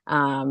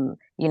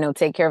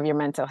take care of your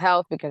mental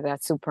health, because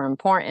that's super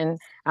important.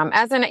 And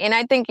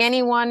I think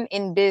anyone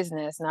in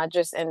business, not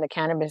just in the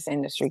cannabis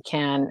industry,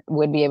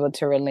 would be able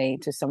to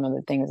relate to some of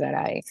the things that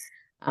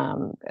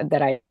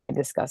I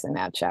discuss in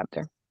that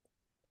chapter.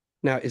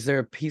 Now, is there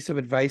a piece of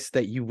advice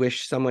that you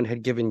wish someone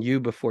had given you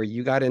before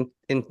you got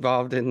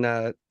involved in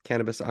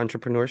cannabis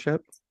entrepreneurship?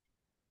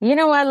 You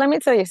know what? Let me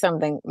tell you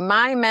something.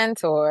 My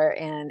mentor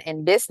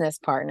and business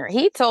partner,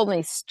 he told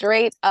me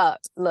straight up,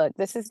 look,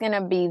 this is going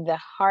to be the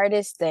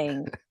hardest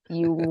thing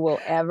you will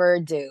ever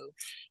do.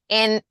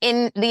 And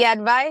in the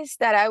advice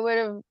that I would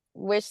have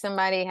wished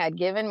somebody had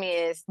given me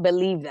is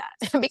believe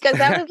that.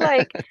 Because I was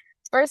like,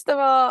 first of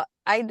all,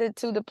 I did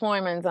 2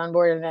 deployments on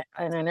board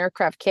an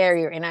aircraft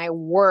carrier, and I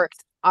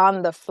worked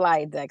on the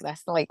flight deck.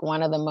 That's like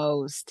one of the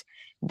most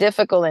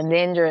difficult and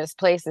dangerous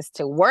places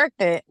to work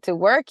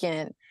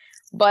in.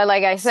 But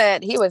like I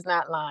said, he was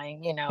not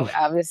lying.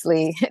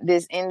 Obviously,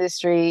 this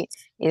industry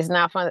is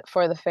not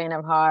for the faint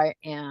of heart.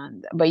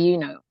 But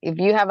if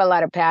you have a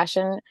lot of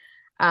passion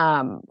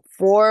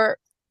for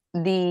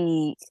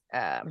the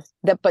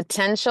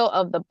potential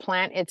of the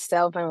plant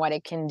itself and what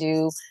it can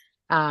do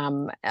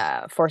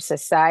for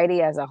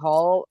society as a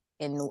whole,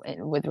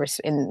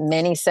 in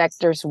many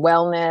sectors,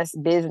 wellness,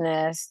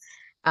 business,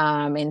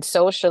 and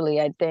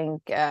socially, I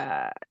think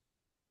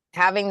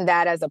having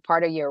that as a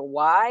part of your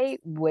why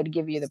would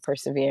give you the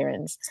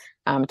perseverance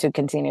to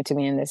continue to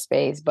be in this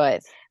space.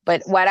 But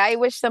what I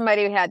wish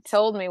somebody had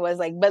told me was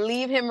like,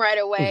 believe him right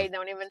away.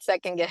 Don't even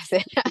second guess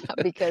it,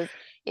 because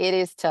it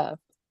is tough.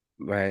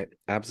 Right.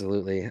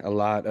 Absolutely. A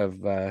lot of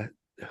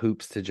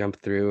hoops to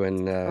jump through,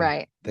 and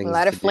right. things A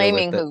lot of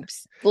flaming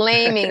hoops.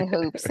 Flaming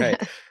hoops.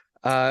 Right.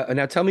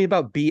 Now tell me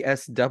about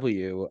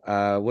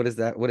BSW. What does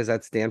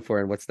that stand for,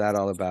 and what's that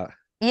all about?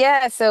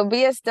 Yeah, so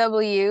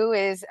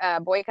BSW is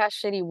Boycott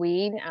Shitty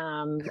Weed,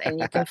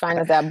 and you can find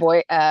us at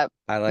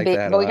I like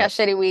that a lot.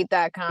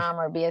 boycottshittyweed.com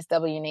or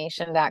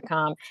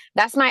bswnation.com.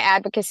 That's my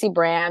advocacy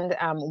brand.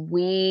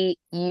 We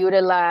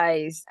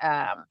utilize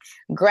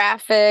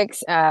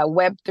graphics,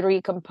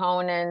 Web3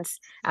 components,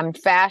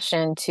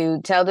 fashion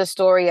to tell the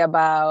story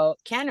about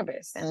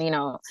cannabis. And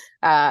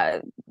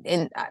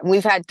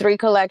we've had 3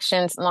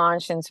 collections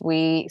launched since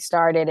we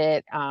started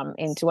it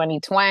in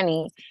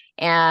 2020.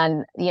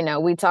 And,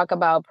 we talk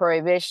about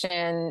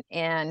prohibition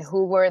and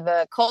who were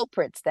the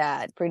culprits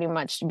that pretty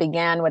much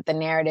began with the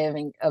narrative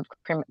of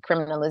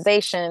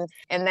criminalization.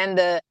 And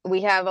then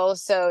we have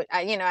also,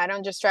 I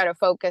don't just try to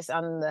focus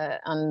on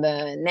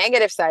the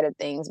negative side of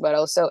things, but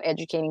also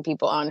educating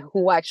people on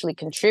who actually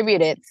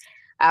contributed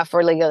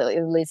for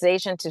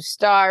legalization to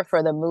start,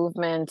 for the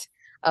movement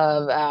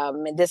of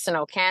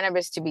medicinal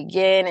cannabis to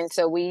begin. And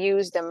so we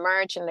use the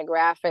merch and the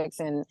graphics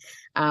and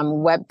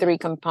Web3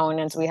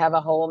 components. We have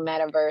a whole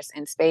metaverse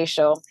and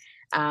spatial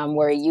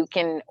where you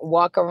can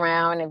walk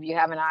around. If you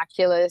have an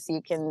Oculus,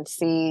 you can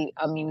see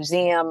a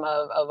museum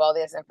of all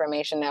this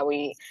information that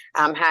we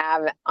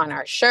have on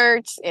our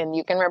shirts, and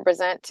you can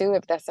represent too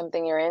if that's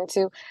something you're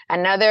into.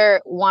 Another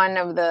one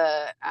of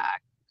the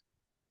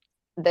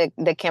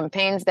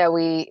campaigns that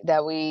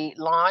we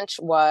launched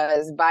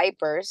was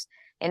Vipers.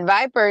 And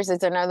Vipers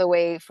is another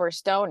way for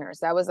stoners.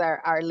 That was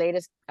our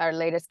latest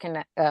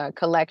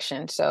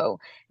collection. So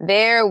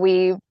there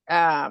we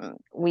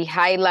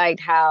highlight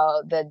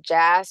how the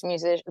jazz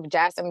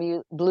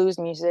and blues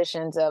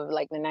musicians of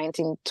like the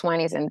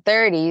 1920s and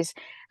 30s,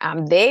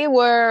 they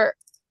were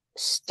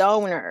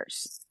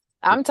stoners.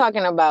 I'm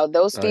talking about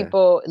those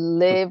people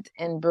lived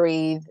and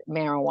breathed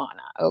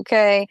marijuana,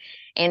 okay?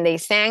 And they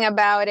sang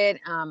about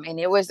it, and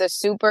it was a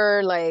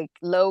super like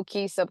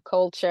low-key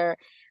subculture.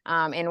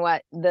 And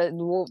what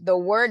the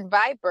word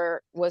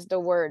viper was the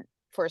word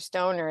for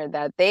stoner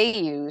that they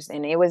used,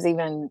 and it was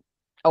even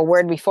a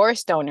word before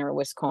stoner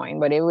was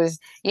coined, but it was,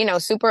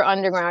 super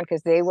underground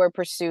because they were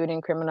pursued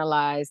and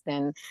criminalized.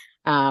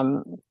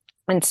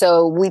 And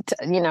so we,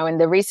 in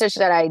the research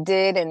that I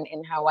did and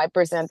how I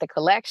present the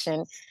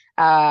collection,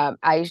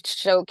 I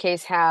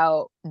showcase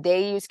how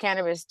they use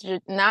cannabis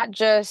not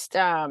just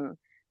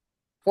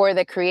for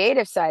the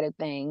creative side of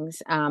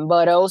things,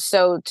 but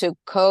also to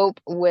cope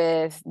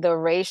with the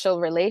racial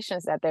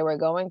relations that they were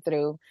going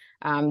through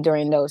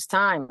during those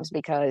times.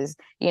 Because,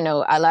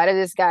 a lot of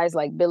these guys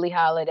like Billie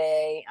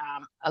Holiday,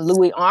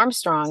 Louis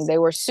Armstrong, they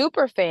were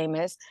super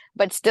famous,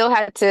 but still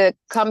had to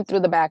come through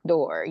the back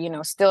door,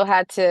 still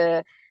had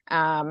to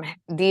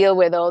deal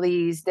with all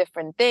these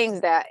different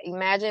things. That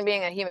imagine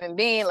being a human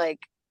being,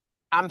 like,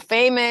 I'm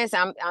famous,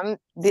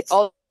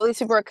 all these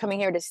people are coming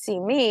here to see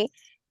me,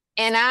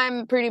 and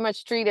I'm pretty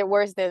much treated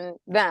worse than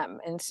them.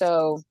 And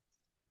so,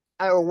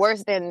 or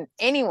worse than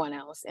anyone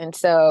else. And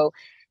so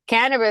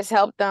cannabis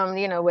helped them,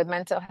 with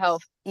mental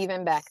health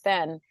even back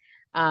then.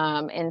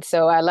 And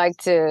so I like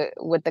to,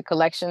 with the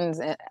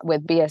collections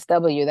with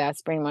BSW,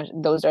 that's pretty much,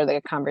 those are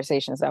the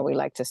conversations that we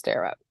like to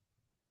stir up.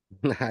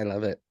 I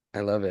love it. I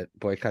love it.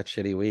 Boycott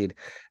shitty weed.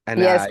 And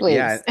yes, please.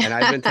 Yeah, and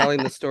I've been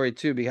telling the story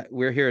too, because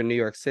we're here in New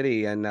York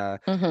City, and I've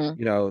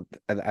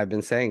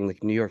been saying,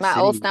 like, New York My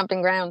City, old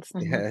stomping grounds.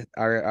 Yeah,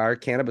 our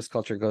cannabis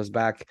culture goes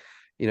back,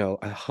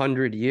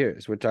 100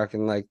 years. We're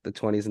talking like the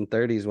 20s and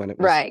 30s when it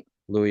was right.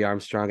 Louis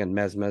Armstrong and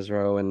Mez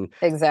Mesro and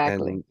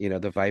exactly,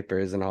 and the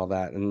Vipers and all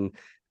that. And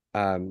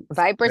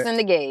Vipers in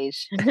the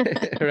Gauge.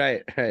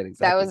 right, exactly.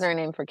 That was their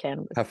name for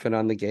cannabis. Huffing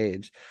on the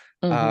Gauge.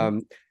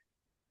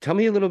 Tell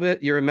me a little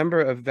bit. You're a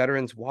member of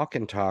Veterans Walk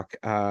and Talk.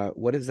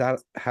 What is that?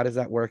 How does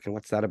that work, and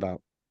what's that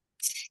about?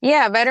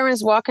 Yeah,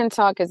 Veterans Walk and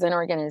Talk is an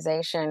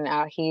organization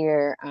out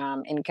here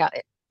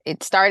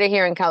it started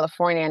here in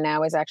California, and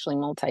now is actually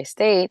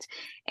multi-state.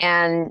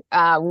 And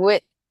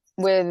with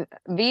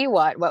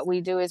VWAT, what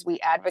we do is we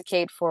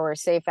advocate for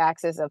safe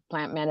access of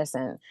plant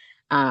medicine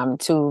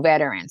to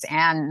veterans,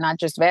 and not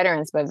just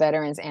veterans, but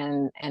veterans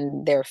and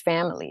their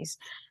families.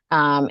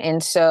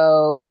 And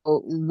so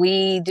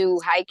we do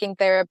hiking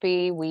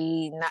therapy.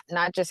 We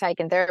not just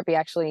hiking therapy,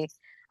 actually.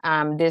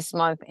 This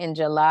month in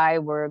July,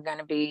 we're going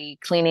to be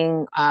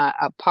cleaning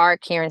a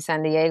park here in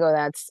San Diego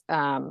that's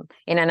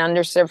in an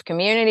underserved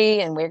community,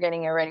 and we're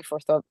getting it ready for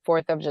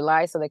 4th of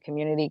July so the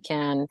community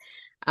can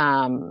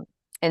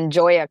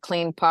enjoy a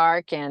clean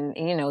park and,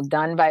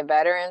 done by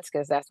veterans,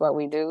 because that's what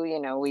we do.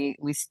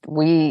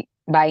 We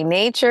by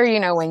nature,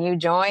 when you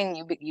join,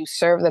 you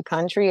serve the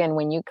country, and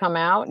when you come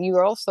out, you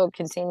also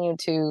continue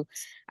to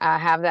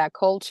have that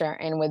culture.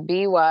 And with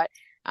BWAT,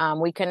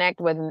 we connect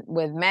with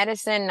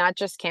medicine, not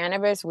just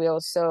cannabis. We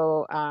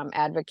also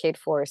advocate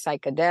for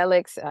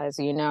psychedelics. As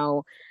you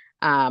know,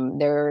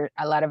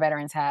 a lot of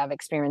veterans have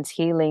experienced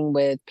healing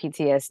with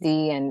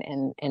PTSD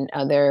and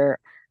other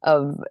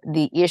of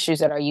the issues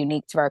that are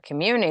unique to our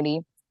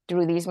community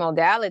through these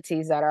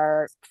modalities that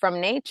are from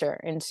nature.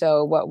 And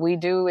so what we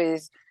do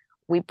is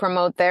we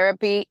promote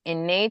therapy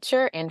in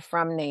nature and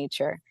from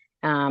nature.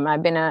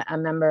 I've been a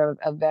member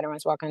of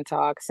Veterans Walk and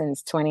Talk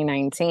since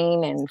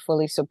 2019 and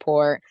fully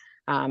support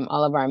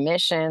all of our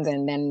missions.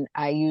 And then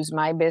I use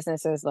my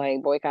businesses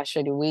like Boycott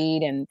Shitty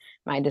Weed and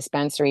my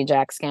dispensary,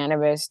 Jack's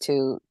Cannabis,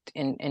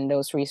 and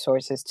those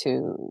resources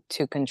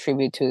to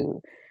contribute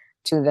to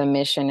the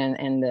mission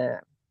and the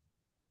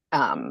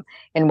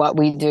and what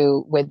we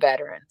do with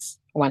veterans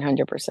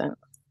 100%.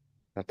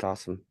 That's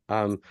awesome.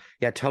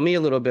 Yeah, tell me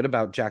a little bit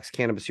about Jack's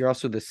Cannabis. You're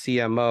also the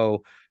CMO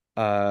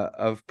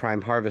of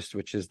Prime Harvest,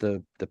 which is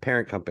the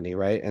parent company,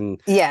 right?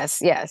 And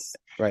yes.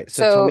 Right.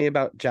 So tell me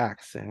about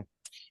Jack's.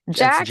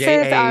 Jack's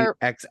is our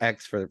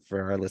JAXX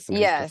for our listeners,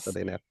 yes, so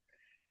they know.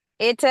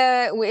 It's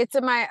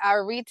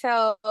our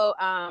retail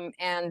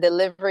and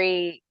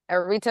delivery,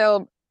 our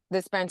retail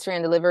dispensary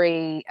and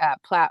delivery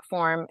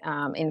platform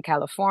in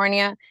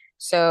California.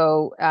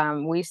 So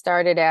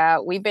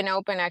we've been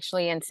open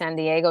actually in San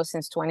Diego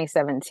since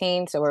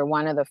 2017. So we're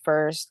one of the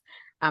first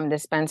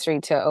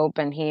dispensary to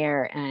open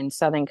here in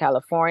Southern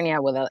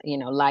California with a,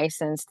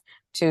 licensed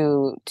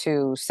to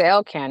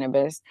sell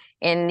cannabis.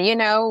 And,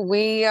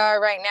 we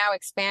are right now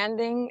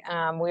expanding.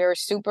 We are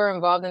super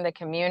involved in the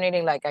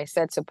community, like I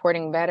said,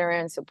 supporting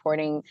veterans,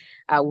 supporting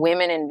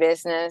women in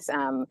business.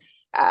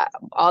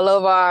 All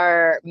of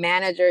our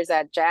managers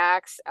at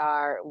Jax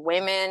are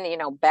women,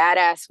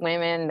 badass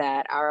women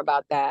that are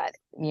about that,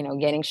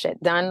 getting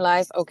shit done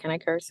life. Oh, can I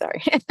curse?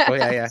 Sorry. Oh,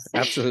 yeah,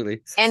 absolutely.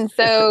 And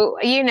so,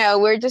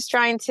 we're just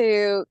trying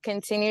to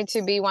continue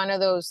to be one of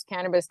those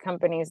cannabis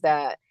companies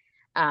that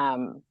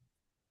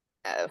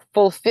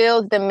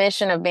fulfills the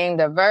mission of being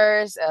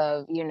diverse,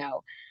 of,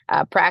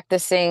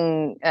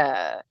 practicing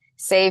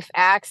safe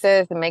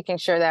access and making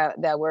sure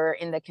that we're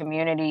in the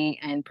community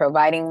and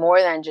providing more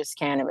than just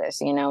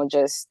cannabis,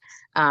 just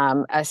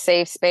a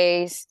safe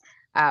space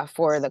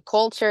for the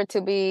culture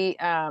to be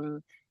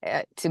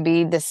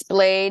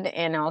displayed,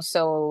 and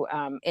also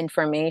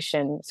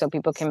information so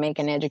people can make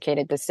an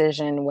educated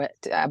decision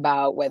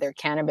about whether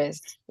cannabis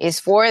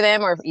is for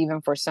them or even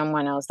for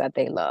someone else that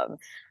they love.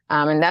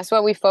 And that's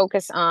what we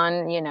focus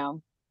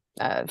on,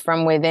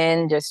 from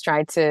within, just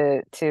try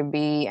to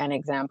be an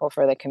example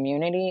for the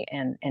community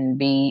and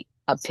be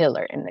a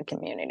pillar in the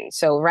community.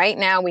 So right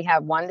now we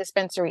have one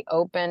dispensary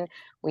open.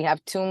 We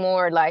have two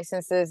more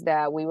licenses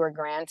that we were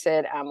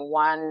granted,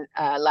 one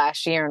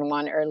last year and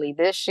one early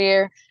this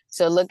year.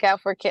 So look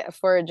out for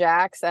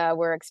Jax.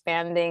 We're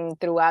expanding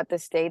throughout the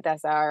state.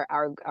 That's our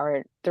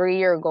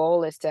 3-year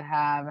goal, is to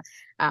have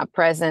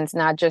presence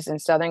not just in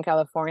Southern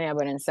California,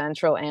 but in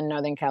Central and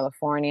Northern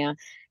California.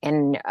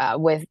 And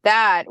with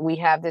that, we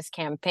have this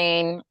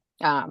campaign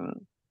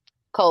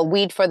called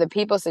Weed for the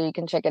People. So you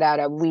can check it out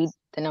at Weed,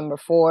 the number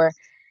 4,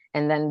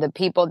 and then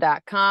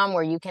thepeople.com,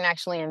 where you can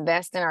actually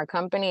invest in our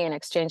company in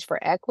exchange for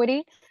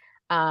equity.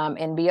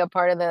 And be a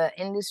part of the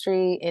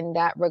industry in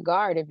that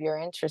regard if you're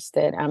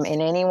interested. And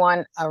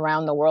anyone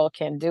around the world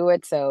can do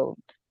it. So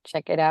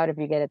check it out if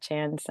you get a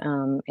chance,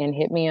 and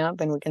hit me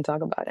up and we can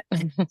talk about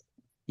it.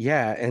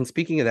 Yeah. And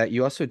speaking of that,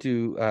 you also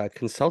do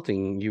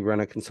consulting. You run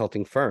a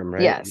consulting firm,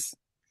 right? Yes.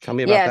 Tell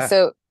me about that.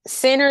 So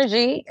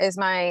Synergy is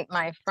my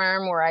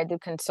firm where I do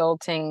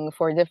consulting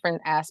for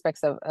different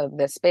aspects of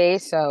the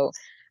space. So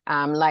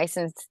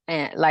license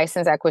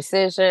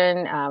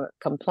acquisition,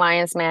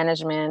 compliance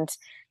management,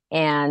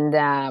 and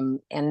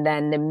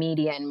then the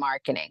media and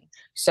marketing.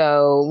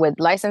 So with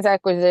license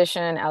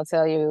acquisition, I'll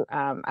tell you,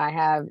 I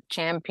have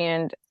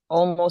championed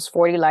almost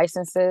 40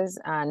 licenses,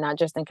 not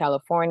just in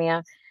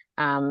California,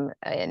 in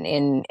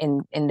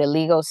the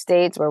legal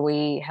states where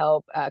we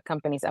help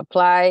companies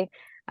apply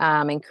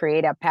and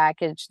create a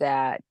package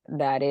that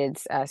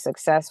is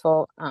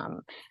successful.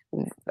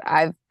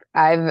 I've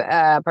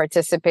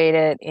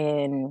participated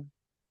in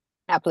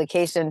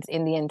applications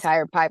in the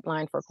entire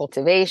pipeline for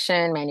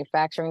cultivation,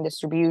 manufacturing,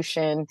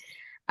 distribution,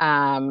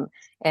 and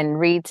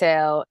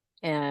retail,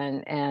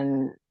 and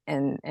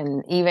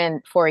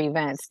even for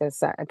events,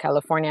 because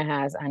California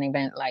has an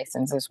event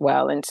license as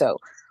well. And so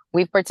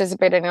we've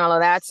participated in all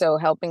of that. So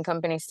helping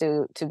companies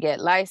to get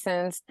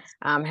licensed,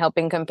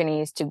 helping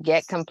companies to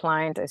get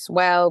compliant as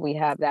well. We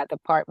have that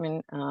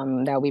department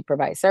that we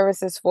provide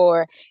services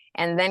for.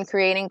 And then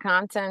creating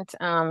content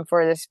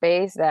for the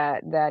space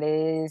that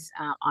is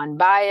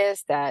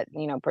unbiased, that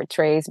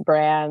portrays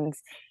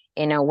brands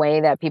in a way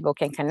that people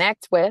can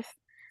connect with.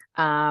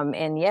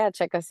 And yeah,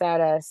 check us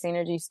out at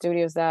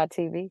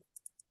synergystudios.tv.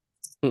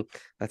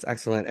 That's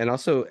excellent. And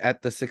also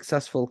at the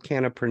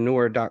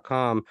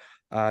successfulcannapreneur.com,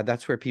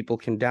 that's where people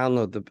can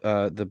download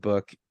the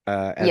book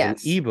as an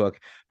ebook.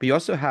 But you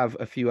also have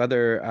a few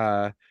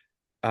other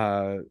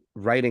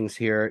writings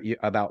here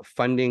about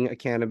funding a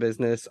cannabis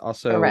business,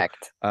 also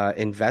correct,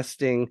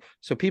 investing.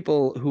 So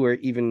people who are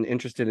even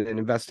interested in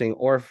investing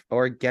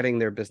or getting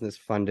their business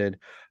funded,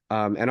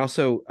 and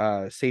also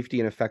safety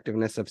and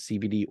effectiveness of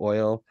CBD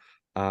oil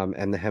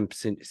and the hemp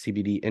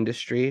CBD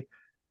industry.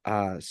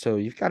 So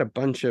you've got a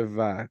bunch of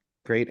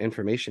great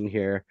information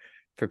here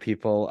for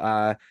people.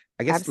 I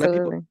guess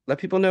let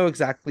people know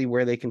exactly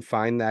where they can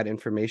find that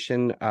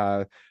information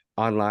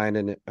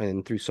online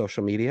and through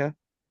social media.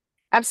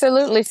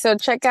 Absolutely. So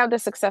check out the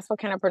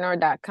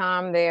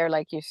successfulcannapreneur.com. There,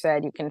 like you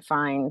said, you can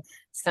find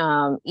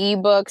some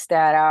ebooks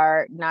that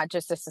are not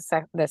just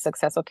the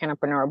Successful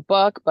Cannapreneur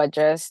book, but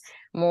just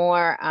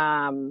more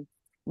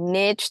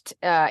niched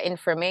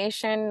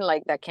information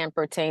like that can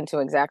pertain to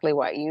exactly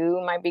what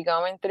you might be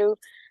going through.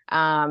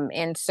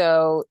 And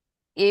so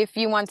if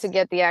you want to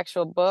get the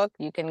actual book,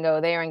 you can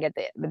go there and get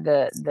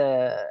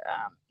the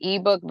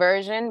ebook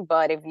version.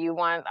 But if you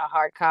want a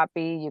hard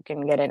copy, you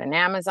can get it on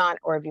Amazon.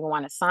 Or if you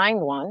want a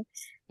signed one,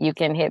 you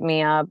can hit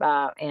me up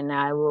and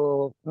I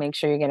will make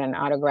sure you get an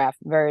autographed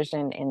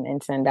version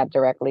and send that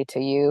directly to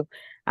you.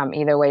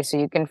 Either way, so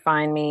you can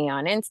find me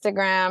on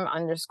Instagram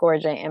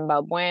 _JM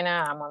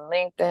Balbuena. I'm on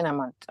LinkedIn.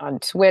 I'm on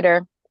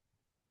Twitter.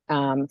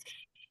 And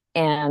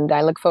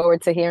I look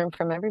forward to hearing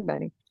from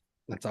everybody.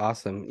 That's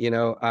awesome.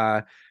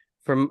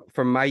 from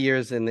my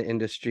years in the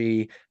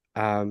industry,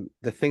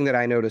 the thing that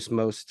I notice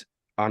most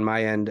on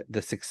my end,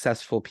 the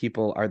successful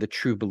people are the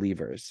true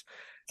believers.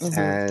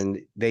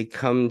 And they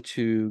come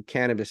to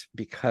cannabis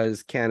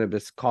because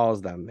cannabis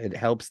calls them. It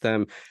helps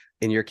them.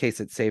 In your case,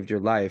 it saved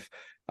your life.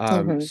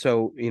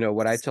 So,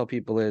 what I tell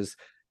people is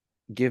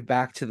give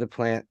back to the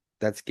plant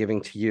that's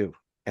giving to you,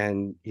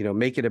 and,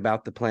 make it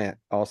about the plant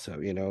also,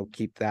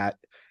 keep that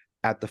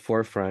at the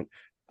forefront.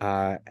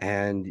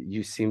 And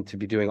you seem to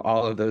be doing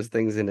all of those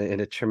things in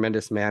a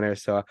tremendous manner.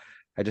 So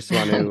I just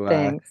want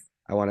to,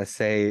 I want to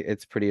say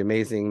it's pretty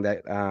amazing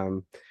that,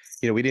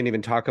 we didn't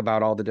even talk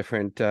about all the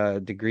different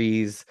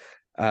degrees,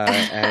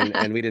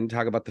 and we didn't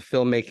talk about the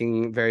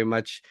filmmaking very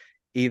much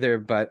either.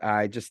 But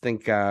I just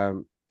think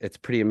it's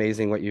pretty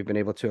amazing what you've been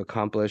able to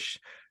accomplish.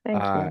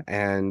 Thank you.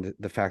 And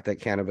the fact that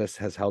cannabis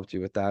has helped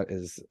you with that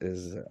is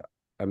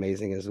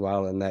amazing as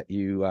well, and that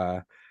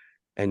you're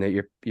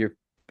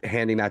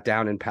handing that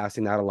down and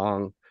passing that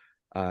along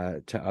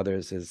to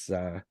others is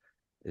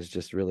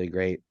just really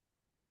great.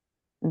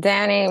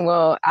 Danny,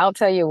 well, I'll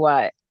tell you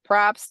what,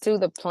 props to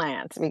the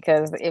plants,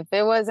 because if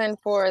it wasn't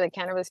for the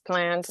cannabis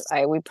plants,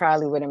 we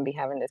probably wouldn't be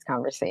having this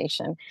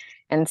conversation.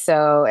 And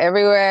so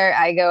everywhere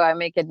I go, I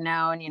make it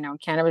known,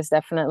 cannabis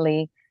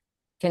definitely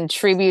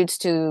contributes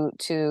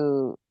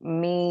to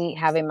me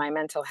having my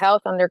mental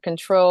health under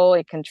control.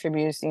 It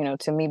contributes,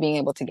 to me being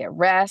able to get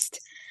rest.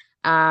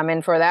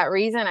 And for that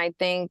reason, I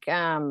think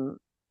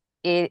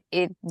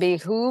it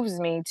behooves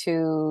me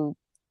to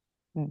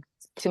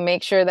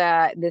make sure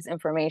that this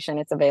information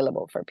is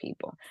available for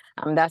people.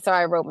 That's how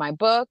I wrote my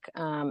book.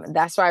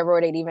 That's why I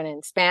wrote it even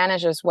in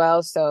Spanish as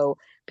well. So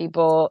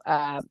people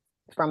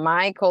from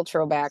my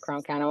cultural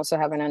background can also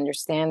have an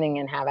understanding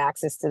and have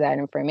access to that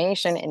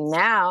information. And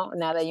now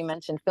that you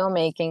mentioned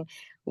filmmaking,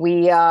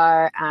 we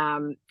are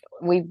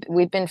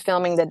we've been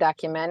filming the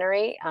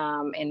documentary,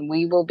 and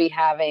we will be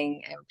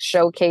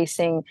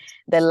showcasing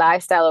the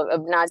lifestyle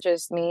of not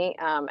just me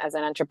as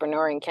an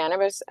entrepreneur in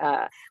cannabis,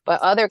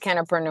 but other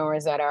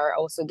cannabipreneurs that are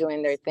also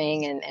doing their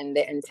thing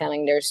and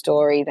telling their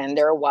stories and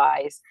their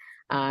whys.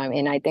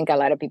 And I think a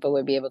lot of people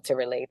would be able to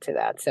relate to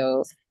that.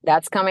 So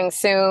that's coming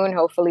soon.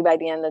 Hopefully by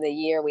the end of the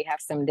year, we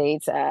have some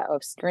dates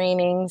of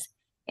screenings,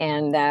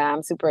 and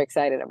I'm super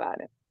excited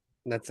about it.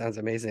 That sounds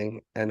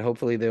amazing, and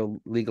hopefully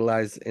they'll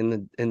legalize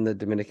in the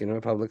Dominican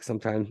Republic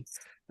sometime.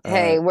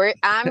 Hey,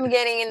 I'm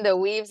getting in the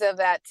weaves of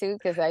that too,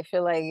 because I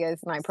feel like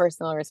it's my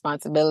personal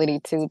responsibility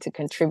to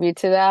contribute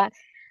to that,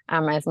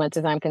 as much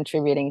as I'm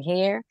contributing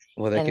here.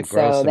 Well, they could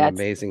grow some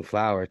amazing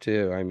flower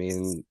too. I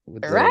mean,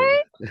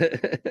 right?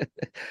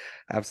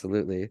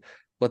 Absolutely.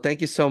 Well,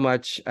 thank you so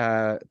much.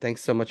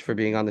 Thanks so much for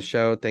being on the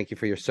show. Thank you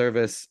for your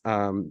service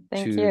to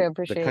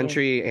the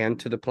country and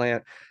to the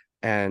plant.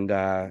 And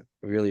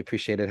really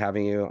appreciated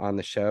having you on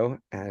the show,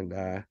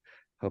 and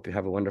hope you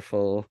have a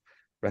wonderful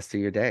rest of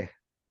your day.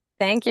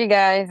 Thank you,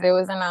 guys. It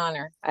was an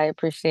honor. I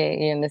appreciate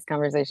you, and this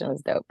conversation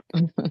was dope.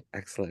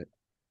 Excellent.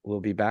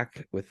 We'll be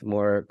back with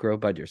more Grow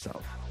Bud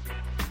Yourself.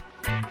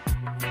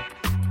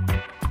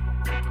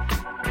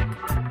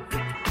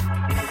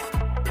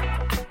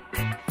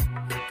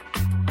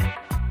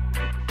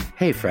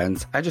 Hey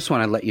friends, I just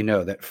want to let you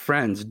know that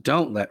friends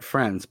don't let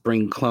friends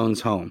bring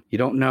clones home. You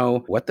don't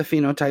know what the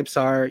phenotypes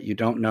are. You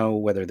don't know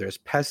whether there's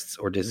pests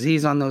or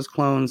disease on those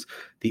clones.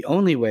 The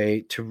only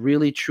way to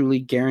really truly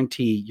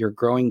guarantee you're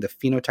growing the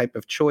phenotype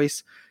of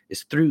choice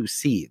is through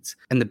seeds.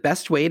 And the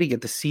best way to get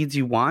the seeds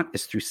you want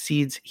is through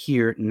Seeds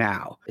Here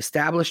Now.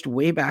 Established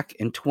way back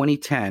in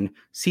 2010,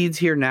 Seeds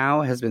Here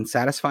Now has been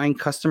satisfying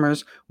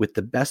customers with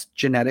the best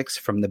genetics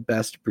from the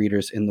best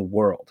breeders in the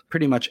world.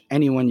 Pretty much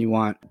anyone you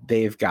want,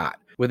 they've got.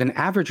 With an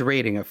average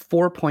rating of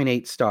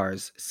 4.8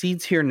 stars,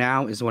 Seeds Here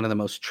Now is one of the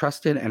most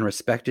trusted and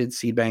respected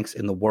seed banks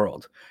in the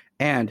world.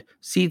 And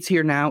Seeds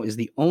Here Now is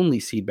the only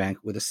seed bank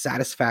with a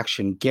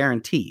satisfaction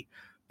guarantee.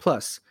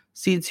 Plus,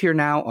 Seeds Here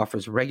Now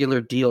offers regular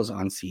deals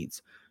on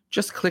seeds.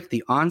 Just click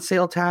the On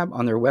Sale tab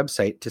on their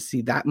website to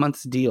see that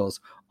month's deals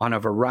on a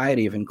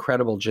variety of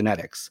incredible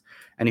genetics.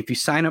 And if you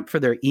sign up for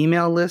their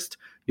email list,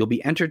 you'll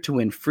be entered to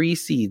win free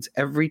seeds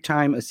every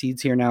time a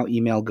Seeds Here Now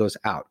email goes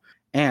out.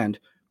 And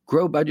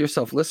Grow Bud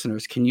Yourself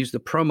listeners can use the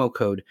promo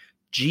code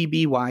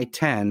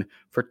GBY10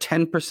 for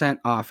 10%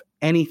 off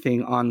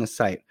anything on the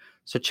site.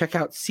 So check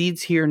out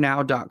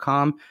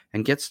seedsherenow.com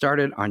and get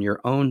started on your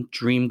own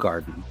dream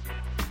garden.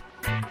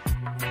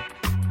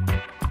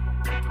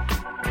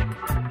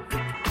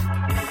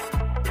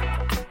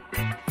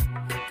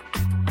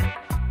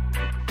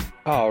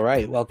 All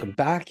right, welcome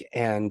back,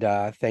 and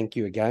thank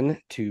you again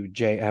to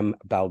J.M.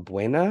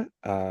 Balbuena.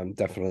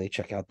 Definitely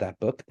check out that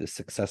book, The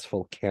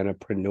Successful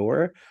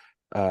Cannapreneur,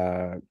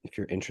 if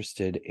you're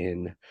interested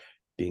in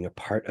being a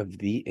part of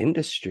the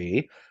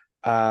industry.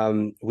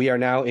 We are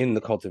now in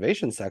the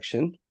cultivation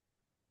section.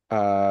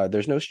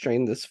 There's no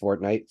strain this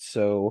fortnight,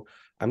 so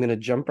I'm going to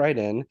jump right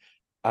in.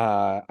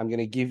 I'm going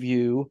to give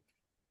you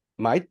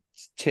my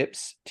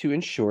tips to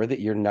ensure that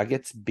your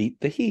Nuggets beat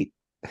the Heat.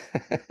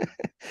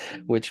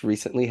 Which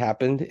recently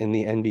happened in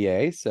the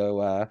NBA.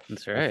 So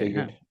that's right. I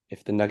figured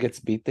if the Nuggets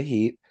beat the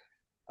Heat,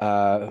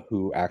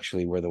 who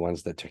actually were the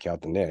ones that took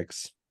out the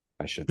Knicks,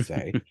 I should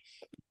say.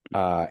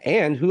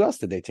 And who else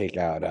did they take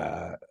out?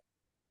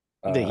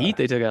 The Heat,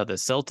 they took out the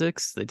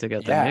Celtics, they took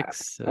out the Yeah.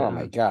 Knicks. Oh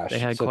my They gosh.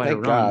 had So quite a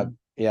thank God. run.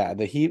 Yeah,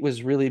 the Heat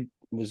was really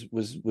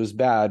was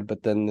bad,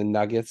 but then the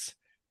Nuggets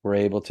were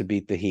able to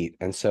beat the Heat.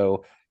 And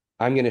so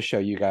I'm going to show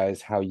you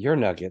guys how your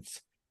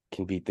Nuggets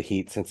can beat the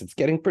Heat since it's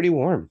getting pretty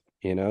warm.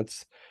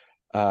 It's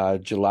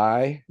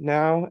July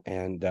now,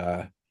 and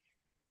the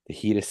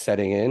heat is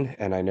setting in,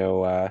 and I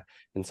know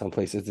in some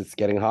places it's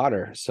getting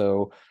hotter.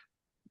 So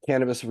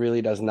cannabis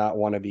really does not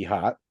want to be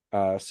hot.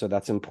 So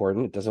that's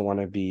important. It doesn't want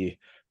to be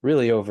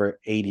really over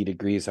 80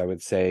 degrees, I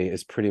would say,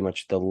 is pretty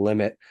much the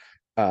limit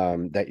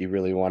that you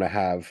really want to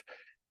have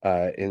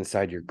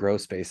inside your grow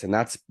space. And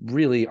that's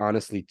really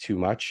honestly too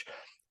much.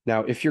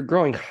 Now, if you're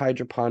growing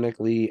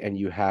hydroponically and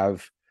you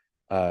have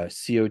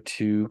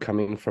CO2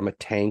 coming from a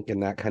tank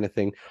and that kind of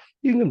thing,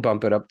 you can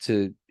bump it up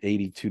to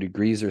 82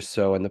 degrees or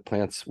so and the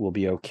plants will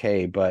be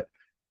okay. But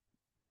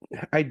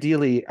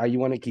ideally, you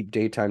want to keep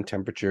daytime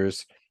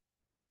temperatures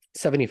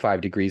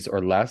 75 degrees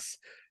or less.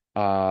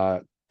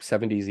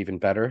 70 is even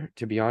better,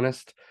 to be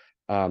honest.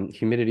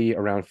 Humidity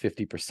around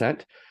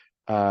 50%.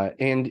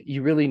 And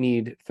you really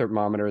need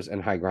thermometers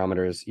and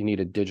hygrometers. You need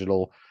a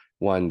digital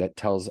one that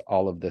tells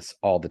all of this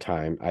all the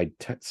time. I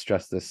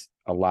stress this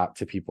a lot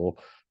to people,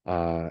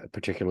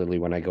 particularly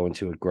when I go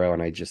into a grow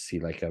and I just see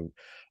like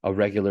a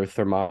regular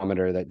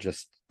thermometer that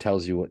just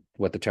tells you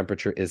what the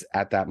temperature is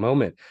at that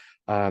moment.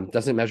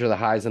 Doesn't measure the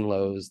highs and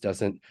lows,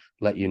 doesn't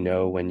let you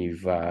know when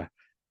you've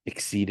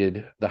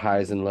exceeded the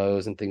highs and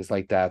lows and things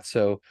like that.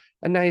 So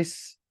a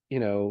nice,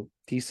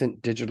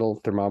 decent digital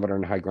thermometer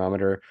and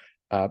hygrometer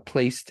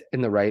placed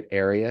in the right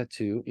area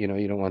too. You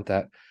don't want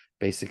that.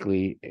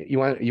 Basically, you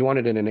want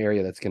it in an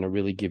area that's going to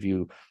really give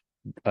you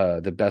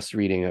the best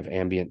reading of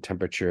ambient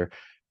temperature,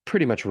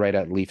 pretty much right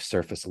at leaf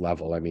surface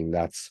level. I mean,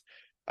 that's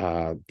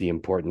the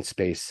important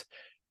space.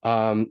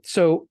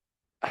 So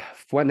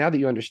now that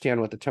you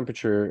understand what the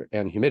temperature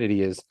and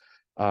humidity is,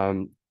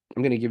 I'm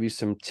going to give you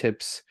some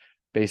tips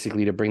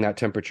basically to bring that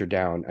temperature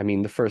down. I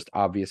mean, the first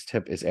obvious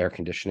tip is air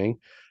conditioning.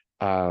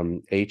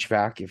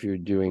 HVAC, if you're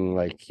doing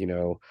like,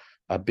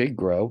 a big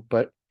grow,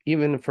 but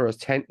even for a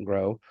tent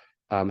grow,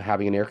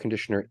 having an air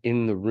conditioner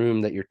in the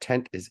room that your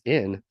tent is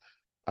in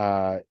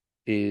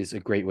is a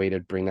great way to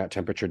bring that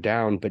temperature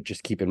down. But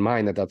just keep in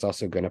mind that that's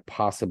also going to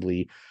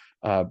possibly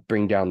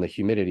bring down the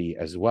humidity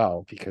as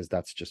well, because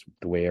that's just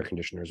the way air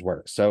conditioners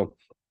work. So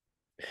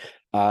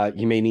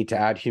you may need to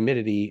add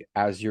humidity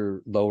as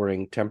you're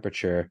lowering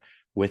temperature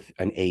with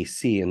an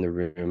AC in the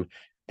room.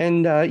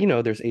 And,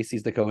 there's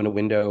ACs that go in a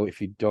window.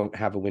 If you don't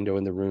have a window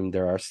in the room,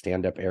 there are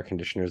stand-up air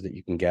conditioners that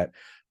you can get.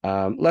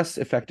 Less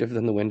effective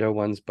than the window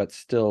ones, but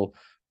still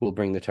will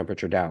bring the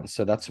temperature down.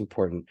 So that's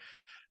important.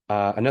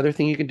 Another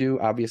thing you can do,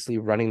 obviously,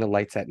 running the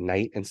lights at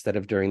night instead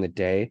of during the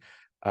day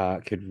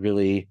could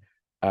really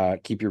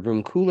keep your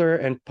room cooler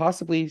and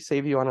possibly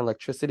save you on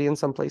electricity in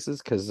some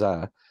places, because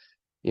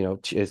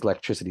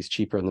electricity is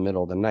cheaper in the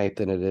middle of the night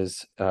than it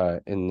is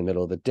in the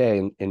middle of the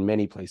day in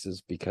many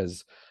places,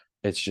 because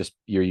it's just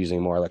you're using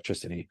more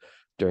electricity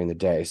during the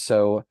day.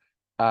 So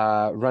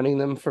running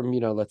them from,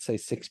 let's say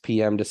 6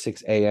 p.m. to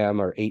 6 a.m.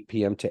 or 8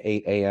 p.m. to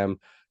 8 a.m.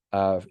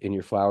 In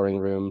your flowering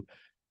room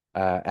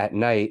at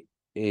night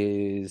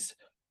is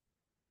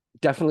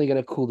definitely going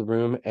to cool the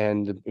room.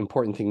 And the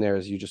important thing there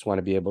is you just want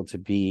to be able to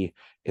be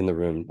in the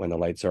room when the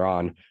lights are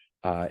on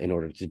in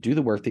order to do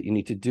the work that you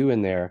need to do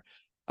in there.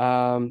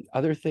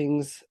 Other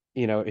things,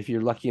 if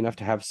you're lucky enough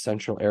to have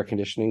central air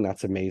conditioning,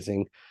 that's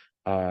amazing,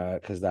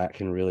 because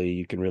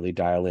you can really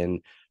dial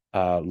in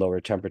lower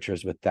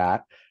temperatures with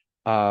that.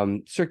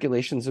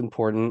 Circulation is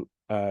important.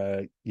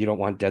 You don't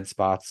want dead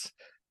spots,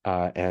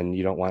 and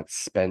you don't want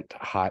spent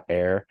hot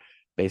air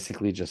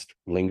basically just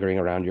lingering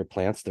around your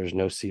plants. There's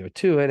no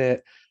CO2 in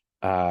it,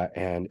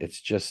 and it's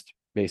just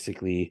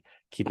basically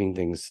keeping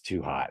things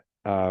too hot.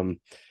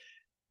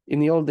 In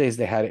the old days,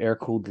 they had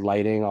air-cooled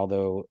lighting,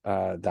 although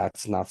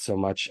that's not so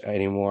much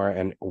anymore,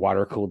 and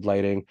water-cooled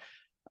lighting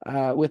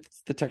with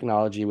the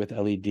technology, with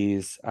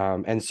LEDs.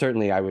 And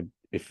certainly I would,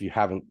 if you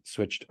haven't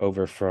switched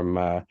over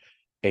from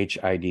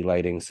HID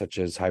lighting, such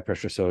as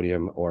high-pressure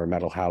sodium or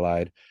metal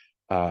halide,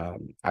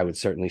 I would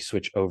certainly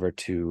switch over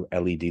to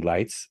LED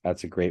lights.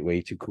 That's a great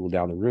way to cool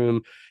down the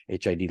room.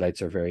 HID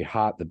lights are very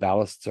hot. The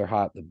ballasts are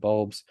hot, the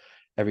bulbs,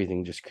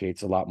 everything just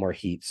creates a lot more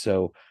heat.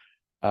 So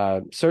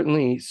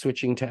certainly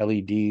switching to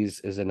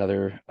LEDs is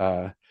another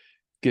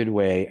good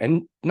way,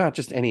 and not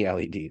just any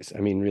LEDs.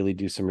 I mean, really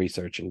do some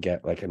research and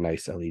get like a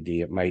nice LED.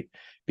 It might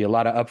be a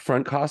lot of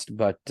upfront cost,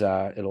 but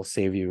it'll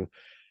save you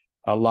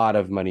a lot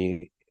of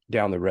money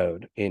down the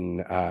road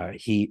in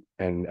heat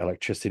and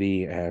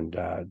electricity, and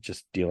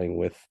just dealing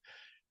with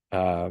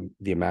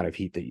the amount of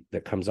heat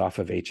that comes off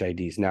of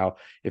HIDs. Now,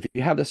 if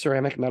you have the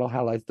ceramic metal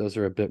halides, those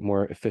are a bit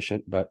more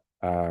efficient, but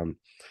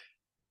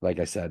like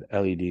I said,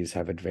 LEDs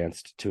have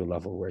advanced to a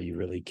level where you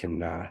really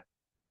can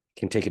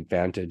take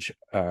advantage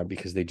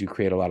because they do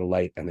create a lot of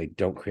light and they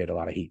don't create a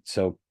lot of heat.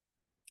 So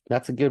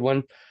that's a good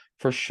one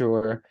for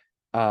sure.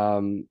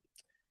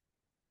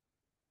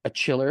 A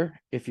chiller,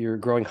 if you're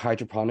growing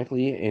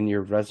hydroponically in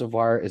your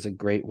reservoir, is a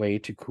great way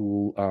to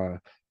cool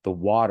the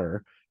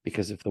water,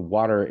 because if the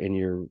water in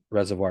your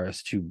reservoir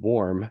is too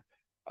warm,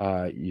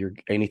 you're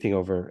anything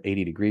over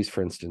 80 degrees,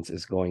 for instance,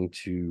 is going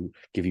to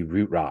give you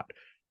root rot.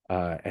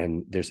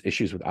 And there's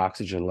issues with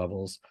oxygen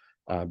levels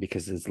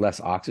because there's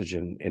less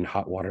oxygen in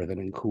hot water than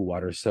in cool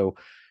water. So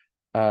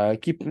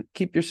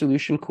keep your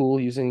solution cool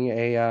using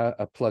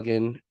a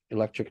plug-in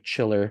electric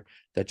chiller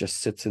that just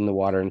sits in the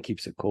water and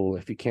keeps it cool.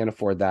 If you can't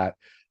afford that,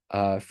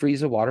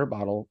 freeze a water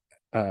bottle,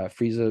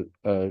 freeze a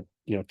 2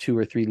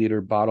 or 3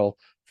 liter bottle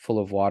full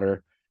of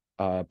water,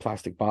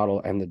 plastic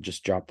bottle, and then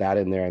just drop that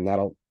in there, and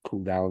that'll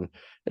cool down.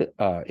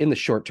 In the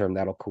short term,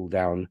 that'll cool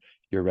down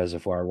your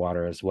reservoir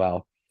water as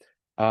well.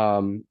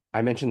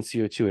 I mentioned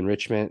CO2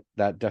 enrichment.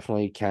 That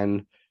definitely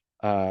can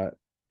I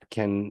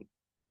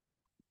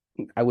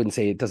wouldn't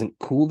say it doesn't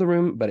cool the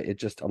room, but it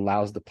just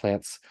allows the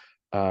plants,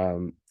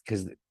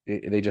 because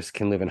they just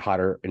can live in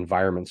hotter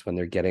environments when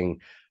they're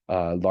getting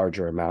a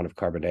larger amount of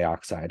carbon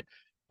dioxide.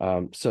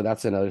 So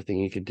that's another thing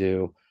you could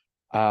do.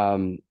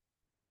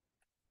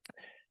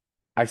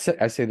 I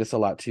say this a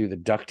lot too. The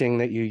ducting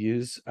that you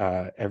use,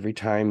 every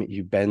time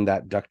you bend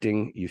that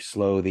ducting, you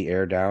slow the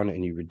air down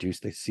and you reduce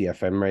the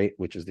CFM rate,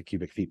 which is the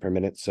cubic feet per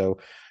minute. So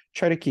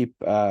try to keep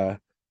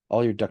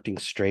all your ducting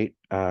straight,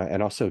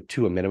 and also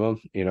to a minimum.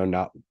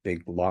 Not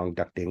big long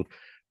ducting.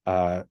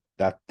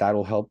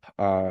 That'll help.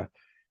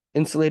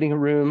 Insulating a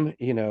room.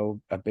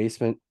 A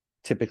basement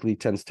typically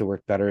tends to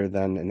work better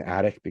than an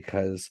attic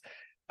because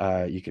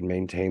you can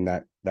maintain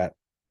that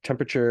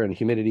temperature and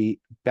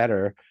humidity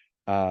better,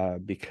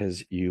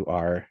 because you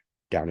are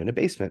down in a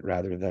basement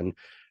rather than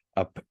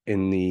up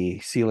in the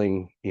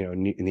ceiling,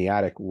 in the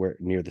attic, where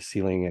near the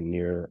ceiling and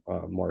near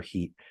more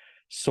heat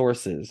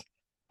sources.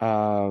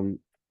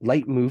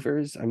 Light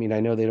movers, I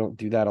know they don't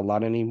do that a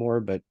lot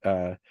anymore, but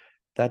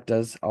that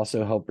does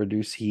also help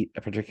reduce heat,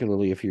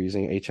 particularly if you're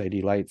using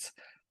HID lights.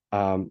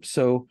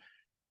 So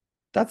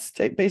that's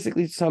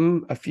basically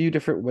a few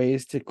different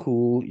ways to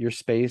cool your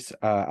space.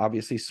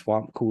 Obviously,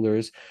 swamp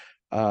coolers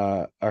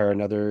are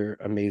another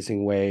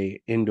amazing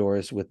way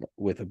indoors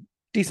with a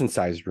decent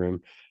sized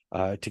room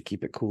to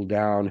keep it cooled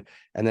down.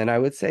 And then I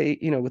would say,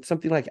 with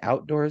something like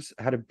outdoors,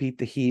 how to beat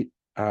the heat.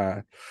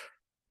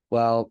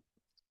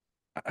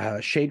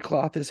 Shade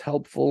cloth is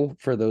helpful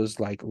for those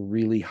like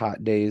really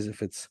hot days.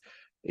 If it's,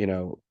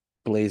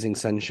 blazing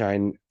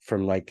sunshine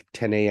from like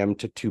 10 a.m.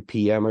 to 2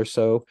 p.m. or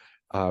so,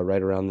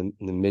 right around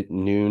the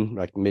mid-noon,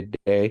 like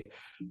midday,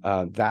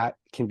 that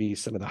can be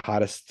some of the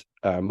hottest,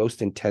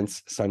 most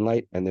intense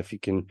sunlight. And if you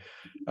can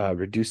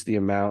reduce the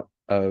amount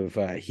of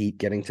heat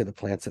getting to the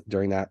plants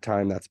during that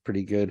time, that's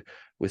pretty good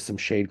with some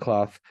shade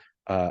cloth.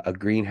 A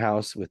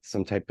greenhouse with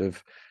some type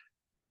of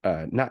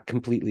not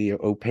completely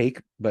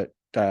opaque, but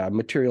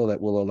material that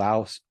will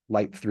allow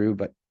light through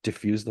but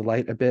diffuse the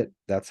light a bit.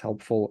 That's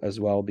helpful as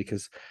well,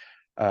 because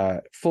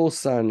full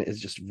sun is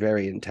just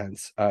very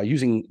intense.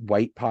 Using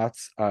white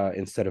pots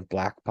instead of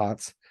black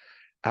pots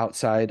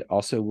outside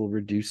also will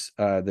reduce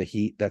the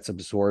heat that's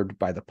absorbed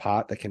by the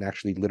pot, that can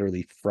actually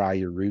literally fry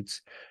your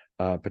roots,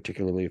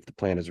 particularly if the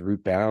plant is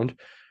root bound.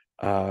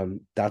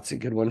 That's a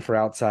good one for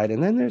outside.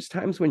 And then there's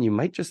times when you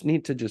might just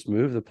need to just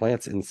move the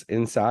plants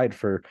inside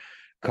for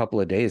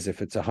couple of days.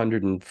 If it's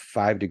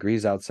 105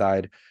 degrees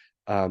outside,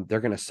 they're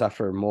going to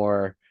suffer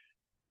more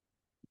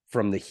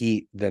from the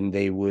heat than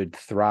they would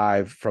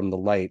thrive from the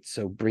light.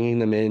 So bringing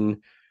them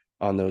in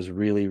on those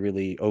really,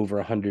 really over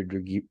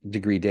 100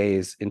 degree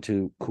days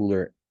into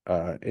cooler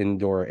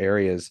indoor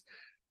areas,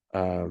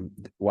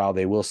 while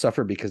they will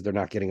suffer because they're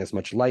not getting as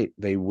much light,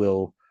 they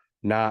will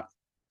not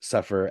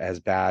suffer as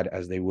bad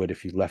as they would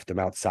if you left them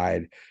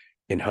outside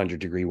in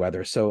 100-degree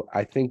weather. So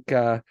I think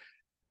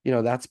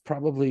that's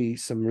probably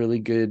some really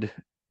good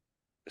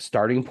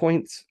starting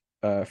points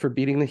for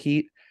beating the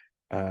heat.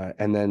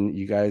 And then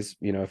you guys,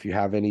 if you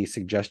have any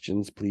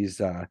suggestions, please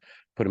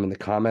put them in the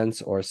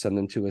comments or send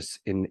them to us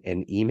in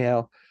an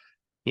email.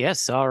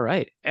 Yes, all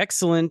right.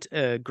 Excellent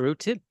grow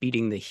tip,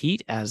 beating the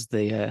heat as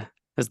the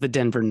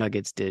Denver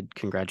Nuggets did.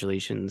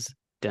 Congratulations,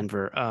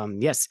 Denver.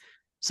 Yes.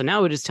 So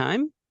now it is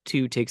time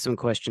to take some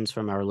questions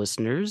from our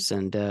listeners.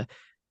 And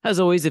as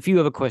always, if you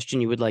have a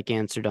question you would like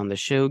answered on the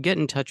show, get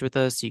in touch with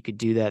us. You could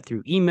do that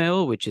through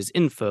email, which is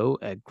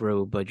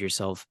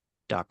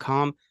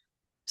info@growbudyourself.com.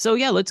 So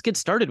yeah, let's get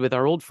started with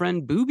our old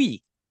friend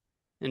Booby.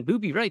 And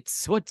Booby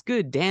writes, "What's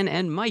good, Dan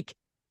and Mike?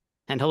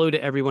 And hello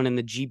to everyone in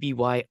the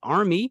GBY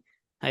Army.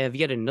 I have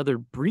yet another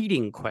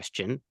breeding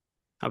question.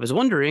 I was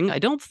wondering, I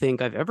don't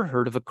think I've ever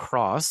heard of a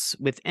cross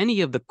with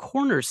any of the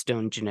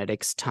Cornerstone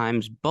genetics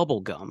times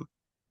bubblegum.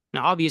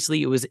 Now,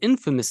 obviously, it was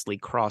infamously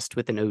crossed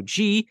with an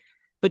OG,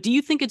 but do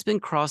you think it's been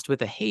crossed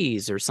with a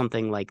haze or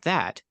something like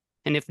that?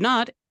 And if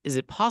not, is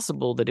it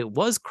possible that it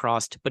was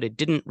crossed, but it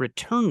didn't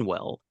return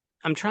well?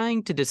 I'm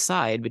trying to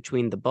decide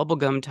between the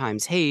bubblegum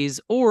times haze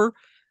or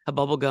a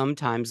bubblegum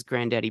times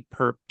Granddaddy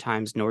Perp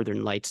times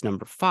Northern Lights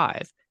number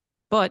 5.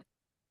 But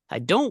I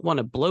don't want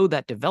to blow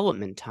that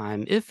development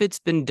time if it's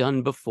been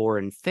done before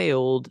and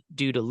failed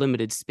due to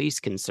limited space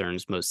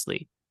concerns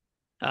mostly.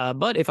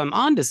 But if I'm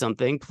onto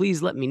something,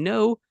 please let me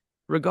know.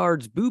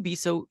 Regards, Booby.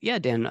 So yeah,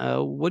 Dan,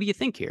 what do you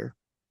think here?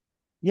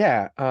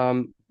 Yeah,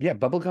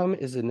 bubblegum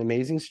is an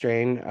amazing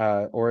strain,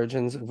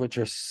 origins of which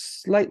are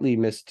slightly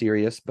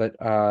mysterious, but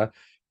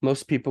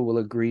most people will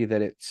agree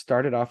that it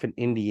started off in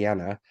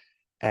Indiana,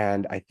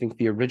 and I think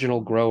the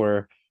original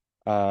grower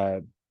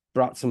uh,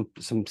 brought some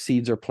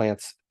seeds or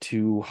plants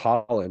to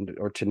Holland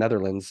or to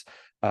Netherlands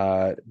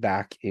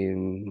back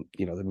in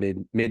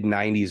the mid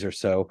 90s or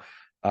so,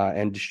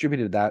 and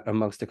distributed that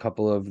amongst a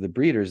couple of the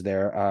breeders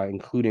there,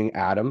 including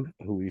Adam,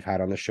 who we've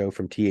had on the show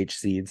from TH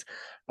Seeds,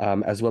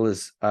 as well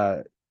as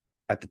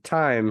at the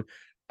time,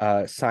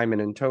 Simon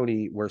and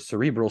Tony were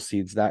Cerebral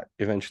Seeds that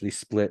eventually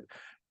split.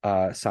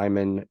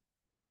 Simon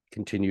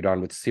continued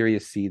on with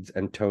Sirius Seeds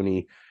and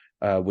Tony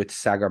with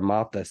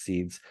Sagarmatha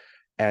Seeds.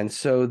 And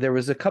so there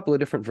was a couple of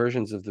different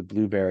versions of the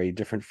blueberry,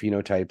 different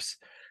phenotypes,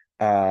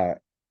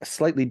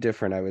 slightly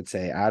different, I would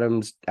say.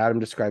 Adam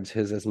describes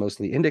his as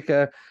mostly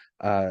indica.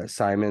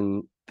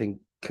 Simon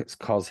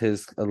calls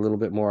his a little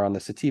bit more on the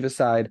sativa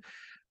side.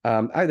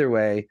 Either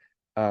way,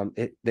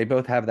 they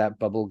both have that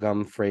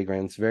bubblegum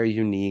fragrance, very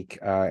unique.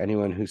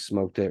 Anyone who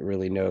smoked it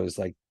really knows,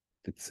 like,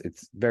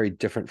 it's very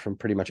different from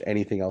pretty much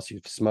anything else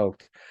you've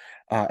smoked.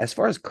 As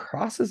far as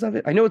crosses of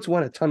it, I know it's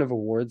won a ton of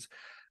awards.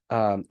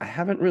 I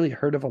haven't really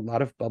heard of a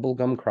lot of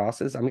bubblegum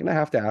crosses. I'm gonna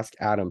have to ask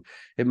Adam.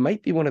 It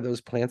might be one of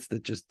those plants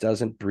that just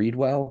doesn't breed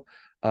well.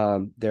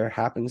 There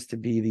happens to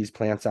be these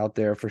plants out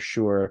there for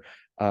sure,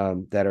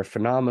 that are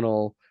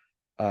phenomenal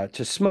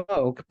to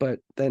smoke, but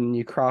then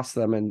you cross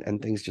them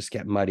and things just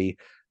get muddy.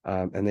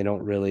 And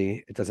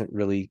it doesn't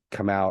really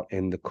come out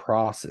in the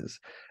crosses.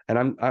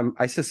 And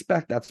I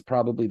suspect that's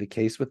probably the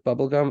case with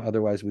bubblegum.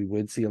 Otherwise, we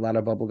would see a lot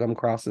of bubblegum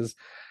crosses.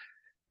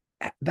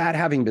 That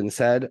having been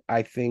said,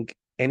 I think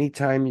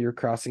anytime you're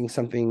crossing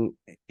something,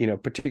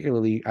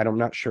 particularly, I'm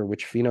not sure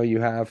which pheno you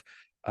have,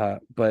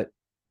 but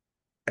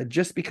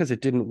just because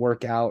it didn't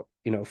work out,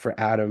 for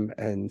Adam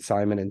and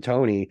Simon and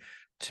Tony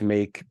to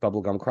make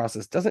bubblegum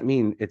crosses doesn't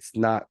mean it's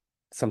not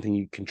something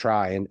you can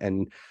try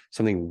and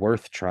something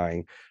worth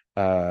trying.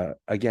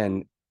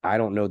 Again, I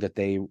don't know that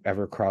they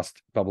ever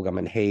crossed bubblegum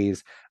and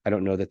haze. I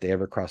don't know that they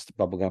ever crossed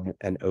bubblegum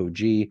and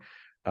OG.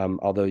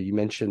 Although you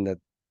mentioned that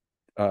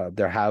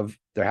there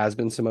has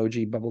been some OG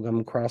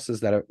bubblegum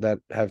crosses that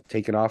have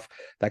taken off.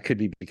 That could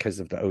be because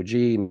of the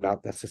OG,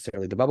 not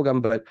necessarily the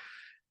bubblegum, but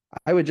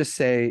I would just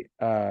say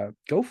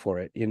go for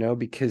it,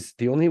 because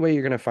the only way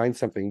you're going to find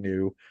something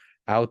new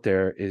out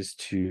there is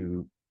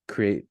to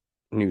create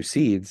new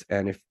seeds.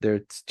 And if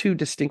there's two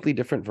distinctly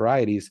different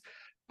varieties,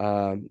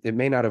 it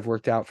may not have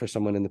worked out for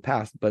someone in the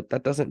past, but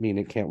that doesn't mean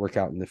it can't work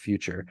out in the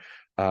future.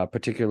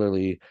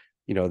 Particularly,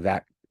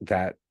 that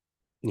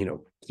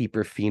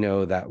keeper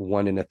pheno, that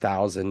 1 in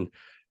 1,000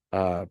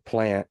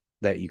 plant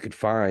that you could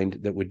find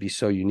that would be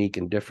so unique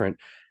and different.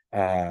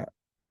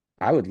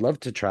 I would love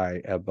to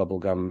try a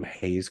bubblegum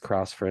haze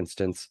cross, for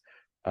instance,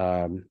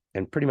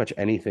 and pretty much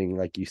anything,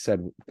 like you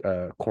said,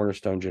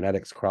 Cornerstone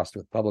Genetics crossed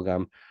with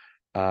bubblegum.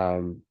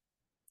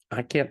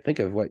 I can't think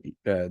of what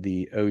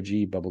the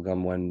OG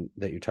bubblegum one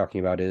that you're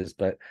talking about is,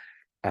 but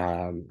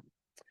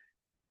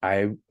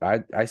I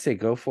say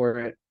go for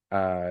it.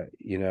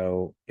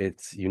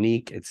 It's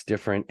unique, it's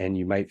different, and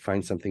you might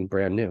find something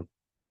brand new.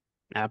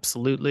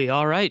 Absolutely.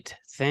 All right.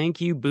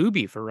 Thank you,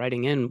 Booby, for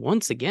writing in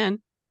once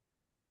again.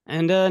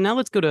 And now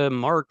let's go to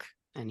Mark,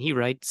 and he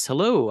writes,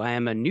 "Hello, I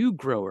am a new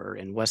grower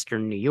in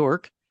Western New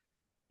York.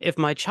 If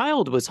my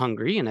child was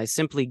hungry and I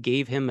simply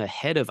gave him a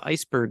head of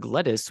iceberg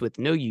lettuce with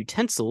no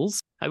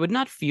utensils, I would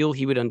not feel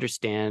he would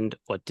understand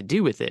what to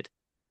do with it.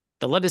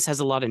 The lettuce has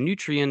a lot of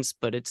nutrients,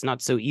 but it's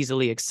not so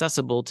easily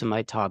accessible to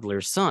my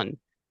toddler son.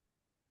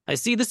 I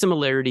see the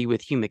similarity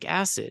with humic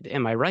acid.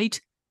 Am I right?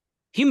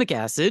 Humic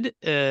acid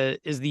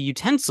is the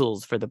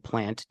utensils for the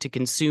plant to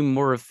consume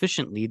more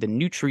efficiently the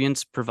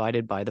nutrients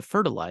provided by the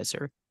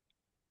fertilizer.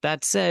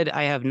 That said,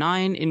 I have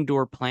 9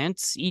 indoor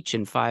plants, each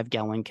in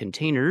 5-gallon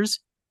containers.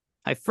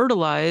 I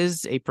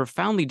fertilize a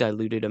profoundly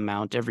diluted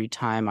amount every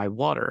time I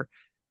water.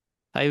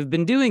 I've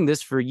been doing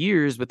this for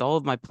years with all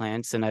of my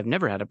plants, and I've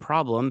never had a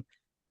problem.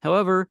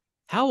 However,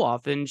 how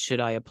often should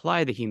I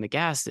apply the humic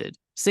acid?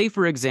 Say,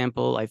 for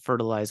example, I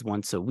fertilize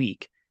once a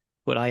week.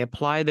 Would I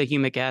apply the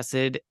humic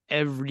acid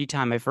every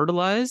time I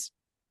fertilize?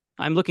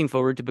 I'm looking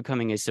forward to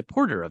becoming a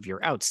supporter of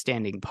your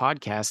outstanding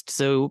podcast.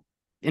 So,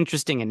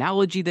 interesting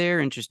analogy there,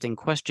 interesting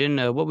question.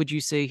 What would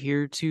you say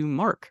here to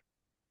Mark?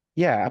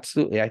 Yeah,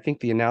 absolutely. I think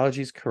the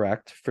analogy is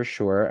correct for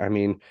sure. I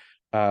mean,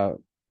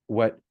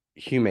 what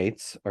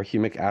humates or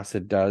humic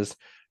acid does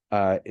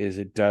is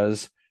it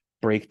does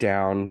break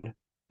down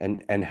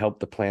and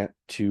help the plant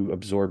to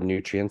absorb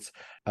nutrients.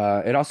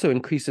 It also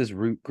increases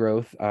root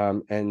growth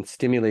and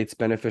stimulates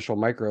beneficial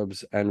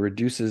microbes and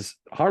reduces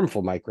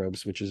harmful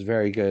microbes, which is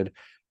very good.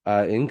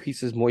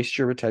 Increases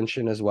moisture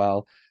retention as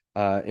well,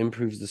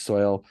 improves the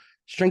soil,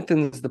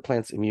 strengthens the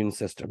plant's immune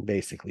system,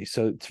 basically.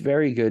 So it's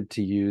very good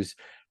to use.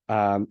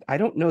 I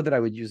don't know that I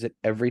would use it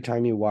every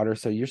time you water.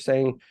 So you're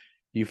saying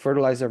you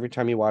fertilize every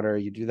time you water.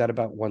 You do that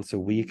about once a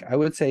week. I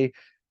would say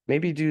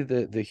maybe do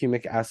the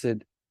humic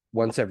acid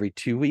once every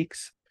 2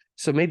 weeks.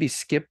 So maybe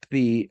skip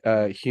the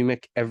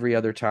humic every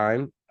other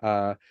time.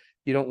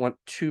 You don't want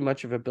too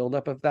much of a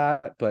buildup of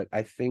that, but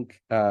I think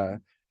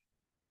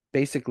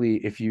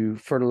basically if you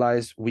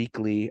fertilize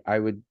weekly, I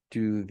would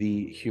do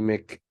the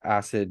humic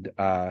acid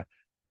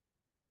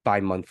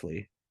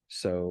bi-monthly.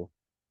 So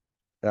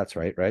that's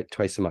right?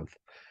 Twice a month.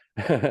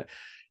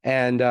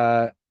 And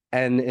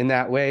in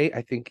that way,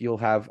 I think you'll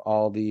have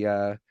all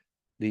the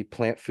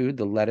plant food,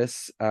 the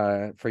lettuce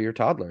for your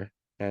toddler,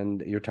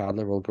 and your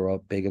toddler will grow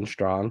up big and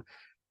strong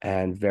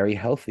and very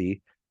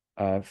healthy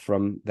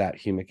from that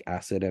humic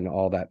acid and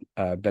all that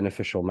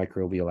beneficial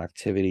microbial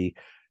activity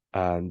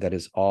that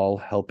is all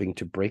helping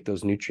to break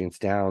those nutrients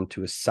down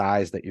to a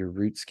size that your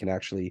roots can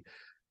actually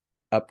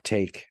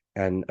uptake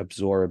and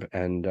absorb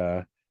and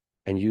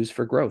use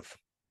for growth.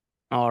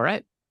 All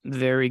right.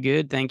 Very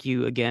good. Thank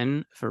you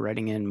again for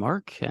writing in,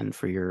 Mark, and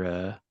for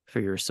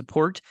your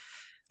support.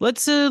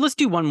 Let's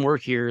do one more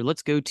here.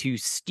 Let's go to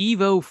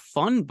Steve-O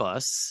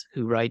Funbus,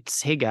 who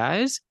writes, "Hey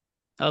guys,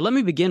 let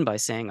me begin by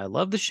saying I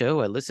love the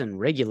show. I listen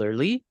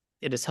regularly.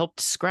 It has helped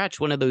scratch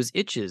one of those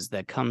itches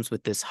that comes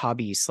with this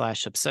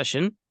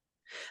hobby/obsession.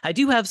 I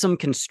do have some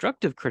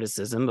constructive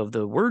criticism of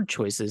the word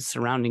choices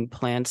surrounding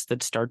plants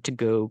that start to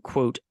go,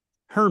 quote,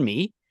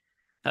 hermy.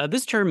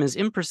 This term is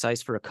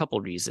imprecise for a couple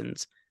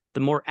reasons. The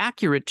more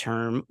accurate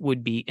term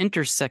would be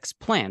intersex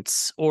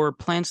plants, or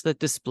plants that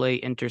display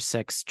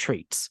intersex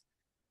traits.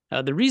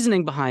 The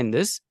reasoning behind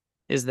this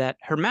is that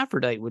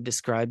hermaphrodite would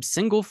describe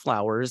single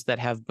flowers that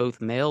have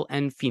both male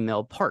and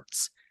female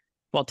parts,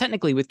 while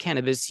technically with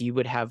cannabis you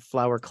would have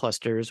flower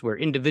clusters where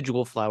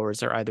individual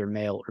flowers are either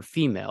male or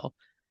female.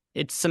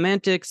 It's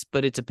semantics,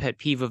 but it's a pet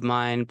peeve of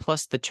mine,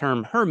 plus the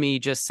term hermy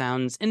just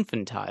sounds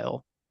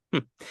infantile.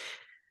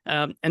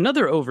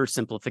 Another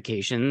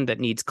oversimplification that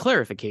needs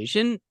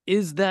clarification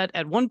is that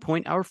at one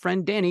point our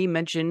friend Danny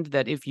mentioned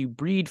that if you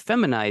breed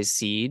feminized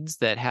seeds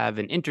that have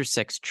an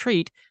intersex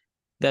trait,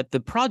 that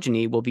the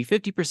progeny will be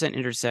 50%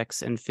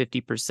 intersex and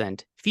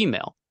 50%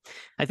 female.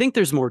 I think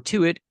there's more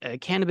to it.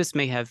 Cannabis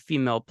may have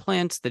female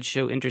plants that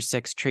show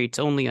intersex traits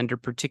only under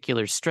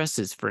particular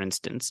stresses, for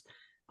instance.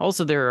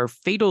 Also, there are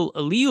fatal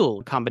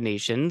allele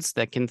combinations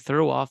that can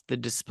throw off the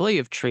display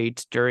of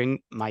traits during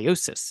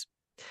meiosis.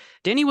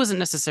 Danny wasn't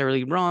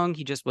necessarily wrong,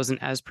 he just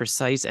wasn't as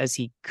precise as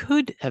he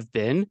could have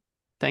been.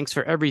 Thanks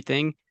for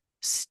everything,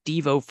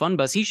 Steve-O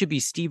Funbus. He should be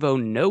Steve-O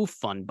No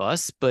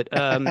Funbus, but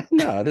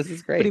no, this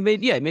is great. But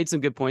he made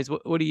some good points.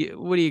 What do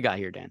you got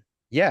here, Dan?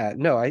 Yeah,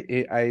 no,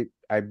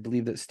 I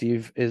believe that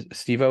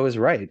Steve-O is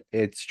right.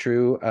 It's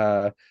true.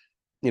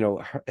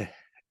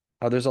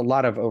 There's a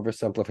lot of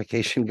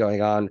oversimplification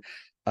going on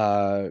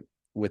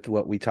with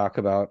what we talk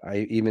about.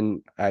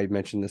 I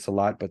mentioned this a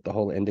lot, but the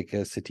whole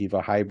indica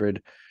sativa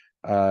hybrid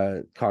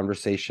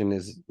conversation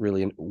is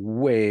really a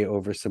way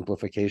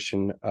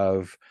oversimplification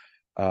of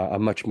a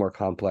much more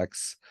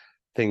complex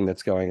thing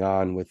that's going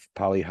on with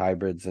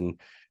polyhybrids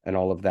and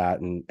all of that,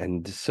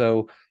 and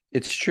so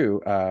it's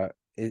true.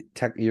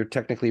 You're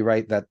technically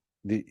right that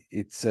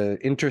it's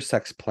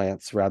intersex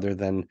plants rather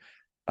than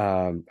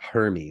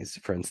hermes,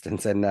 for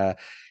instance, and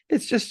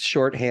it's just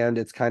shorthand.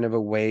 It's kind of a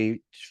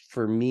way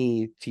for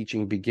me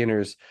teaching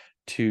beginners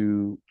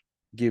to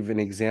give an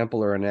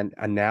example or an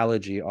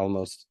analogy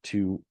almost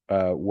to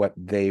what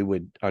they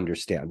would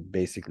understand,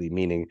 basically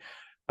meaning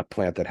a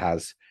plant that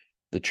has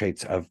the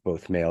traits of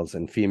both males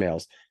and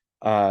females.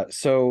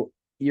 So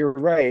you're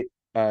right.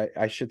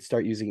 I should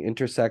start using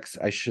intersex.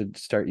 I should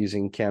start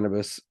using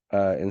cannabis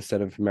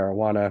instead of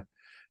marijuana.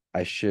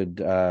 I should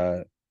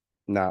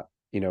not,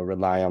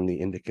 rely on the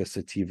indica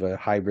sativa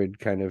hybrid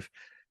kind of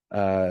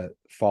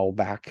fall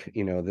back.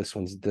 This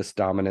one's this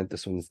dominant,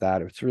 this one's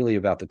that. It's really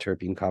about the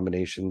terpene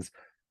combinations.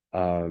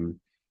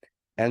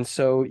 And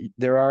so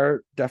there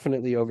are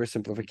definitely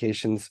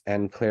oversimplifications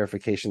and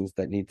clarifications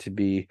that need to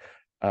be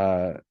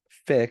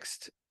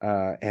fixed.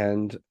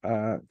 And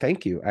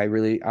thank you. I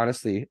really,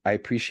 honestly, I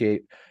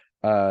appreciate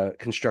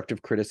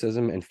constructive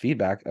criticism and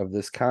feedback of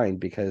this kind,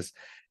 because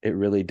it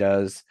really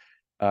does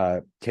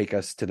take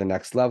us to the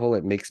next level.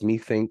 It makes me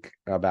think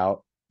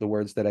about the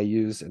words that I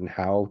use and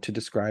how to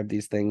describe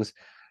these things.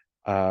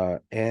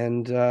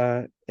 And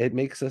it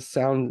makes us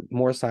sound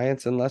more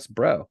science and less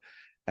bro.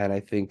 And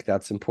I think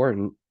that's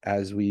important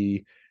as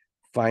we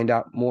find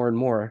out more and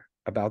more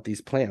about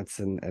these plants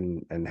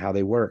and how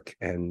they work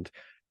and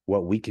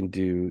what we can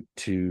do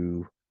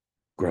to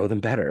grow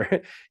them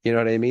better. You know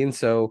what I mean?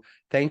 So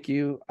thank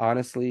you,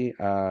 honestly,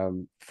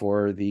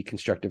 for the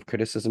constructive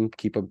criticism.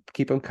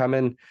 Keep them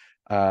coming.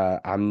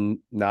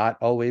 I'm not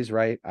always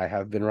right. I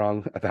have been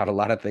wrong about a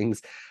lot of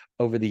things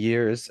over the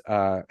years,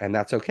 and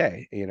that's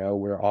okay.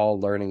 We're all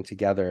learning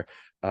together.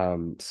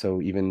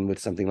 So even with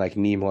something like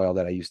neem oil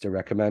that I used to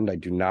recommend, I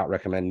do not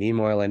recommend neem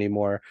oil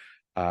anymore.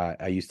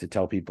 I used to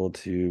tell people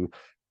to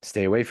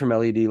stay away from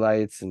LED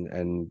lights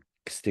and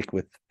stick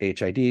with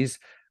HIDs.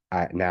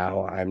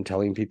 Now I'm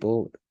telling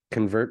people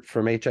convert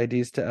from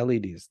HIDs to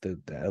LEDs. The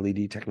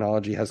LED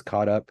technology has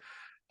caught up.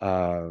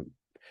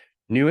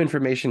 New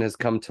information has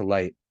come to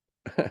light.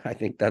 I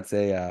think that's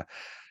a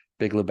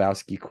Big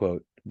Lebowski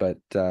quote. but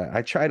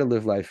I try to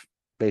live life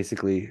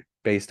basically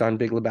based on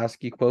Big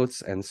Lebowski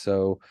quotes. And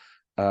so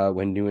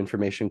when new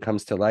information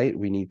comes to light,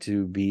 we need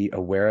to be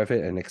aware of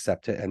it and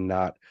accept it, and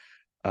not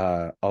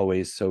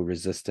always so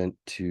resistant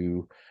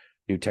to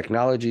new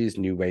technologies,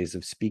 new ways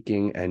of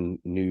speaking, and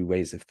new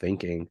ways of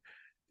thinking,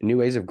 new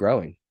ways of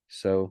growing.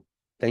 So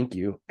thank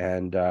you,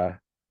 and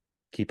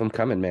keep them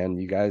coming, man.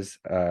 You guys,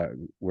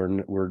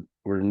 we're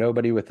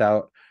nobody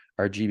without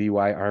our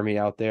GBY army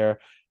out there.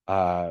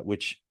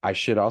 Which I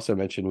should also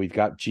mention, we've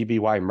got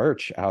GBY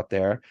merch out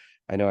there.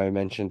 I know I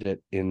mentioned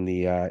it in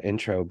the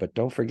intro, but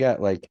don't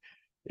forget, like,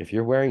 if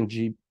you're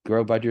wearing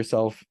Grow Bud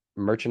Yourself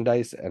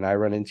merchandise and I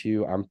run into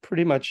you, I'm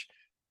pretty much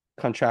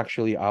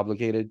contractually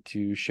obligated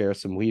to share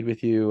some weed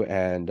with you.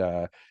 And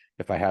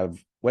if I have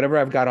whatever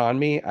I've got on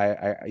me,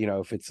 I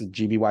if it's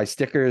GBY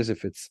stickers,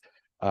 if it's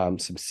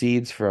some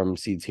seeds from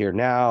Seeds Here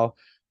Now,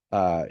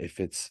 if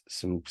it's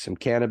some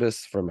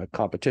cannabis from a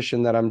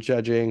competition that I'm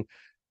judging,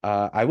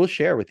 I will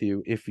share with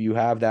you if you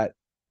have that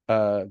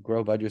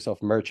Grow Bud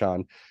Yourself merch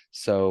on.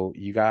 So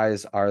you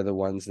guys are the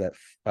ones that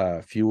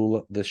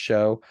fuel the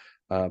show,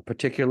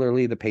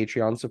 particularly the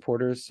Patreon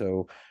supporters.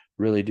 So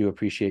really do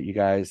appreciate you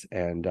guys,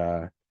 and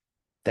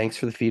thanks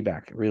for the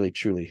feedback, really,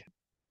 truly.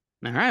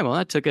 All right, well,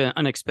 that took an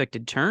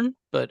unexpected turn,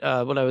 but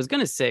what I was going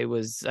to say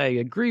was I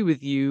agree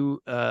with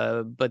you,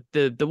 but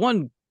the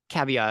one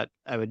caveat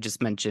I would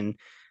just mention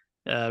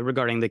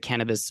regarding the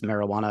cannabis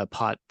marijuana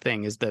pot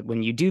thing is that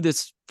when you do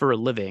this for a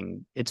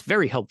living, it's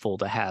very helpful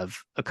to have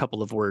a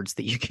couple of words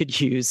that you could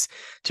use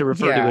to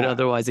refer to it.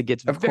 Otherwise, it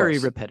gets very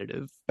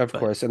repetitive. Of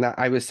course. And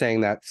I was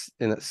saying that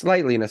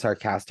slightly in a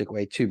sarcastic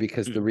way, too,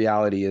 because the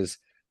reality is,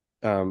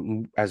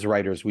 as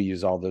writers, we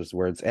use all those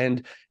words.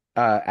 And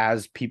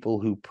as people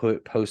who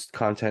post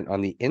content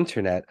on the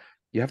internet,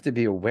 you have to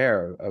be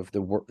aware of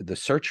the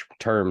search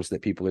terms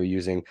that people are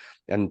using.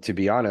 And to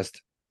be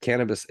honest,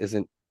 cannabis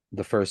isn't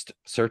the first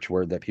search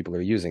word that people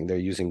are using. They're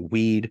using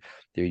weed,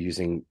 they're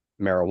using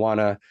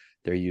marijuana,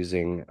 they're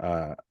using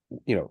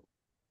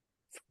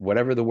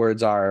whatever the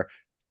words are.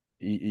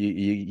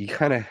 You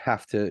kind of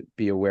have to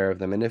be aware of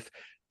them. And if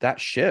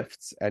that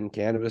shifts and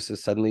cannabis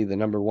is suddenly the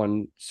number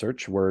one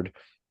search word,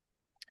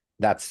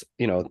 that's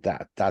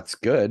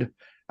good,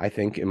 I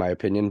think, in my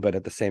opinion. But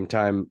at the same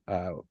time,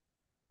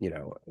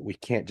 we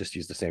can't just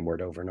use the same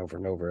word over and over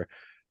and over.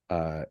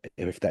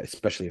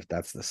 Especially if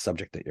that's the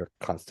subject that you're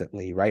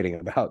constantly writing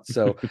about.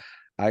 So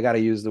I got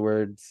to use the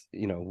words,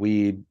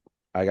 weed.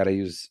 I got to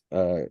use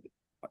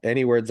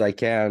any words I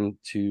can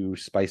to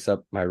spice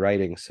up my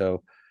writing.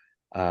 So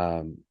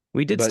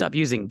we did stop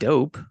using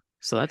dope,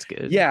 so that's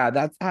good. Yeah,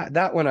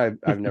 that one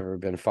I've never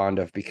been fond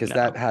of, because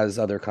that has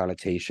other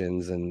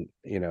connotations, and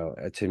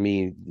to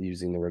me,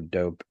 using the word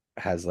dope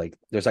has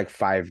there's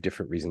 5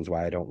 different reasons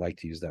why I don't like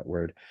to use that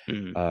word.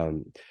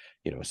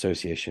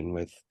 Association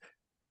with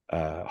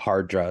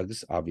hard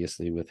drugs,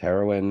 obviously with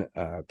heroin,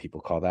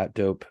 people call that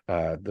dope.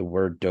 The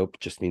word dope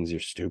just means you're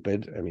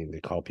stupid. I mean, they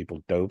call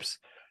people dopes.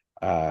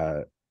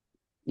 And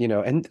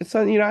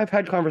so, I've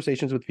had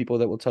conversations with people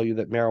that will tell you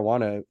that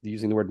marijuana,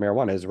 using the word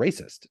marijuana, is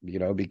racist,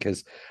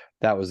 because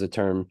that was a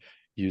term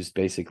used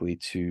basically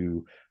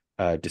to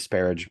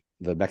disparage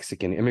the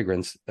Mexican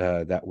immigrants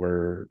that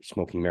were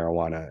smoking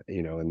marijuana,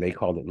 and they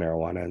called it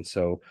marijuana. And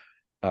so,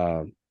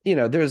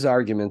 there's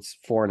arguments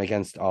for and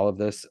against all of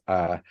this.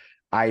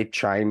 I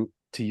try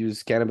to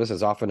use cannabis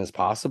as often as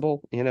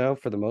possible,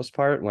 for the most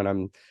part, when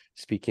I'm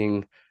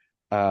speaking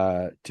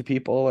to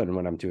people and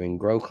when I'm doing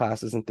grow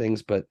classes and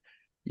things. But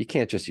you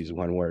can't just use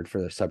one word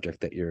for the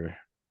subject that you're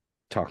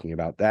talking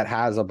about. That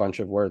has a bunch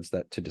of words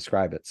to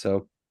describe it.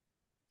 So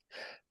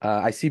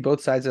I see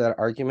both sides of that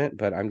argument,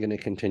 but I'm going to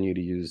continue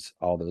to use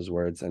all those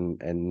words.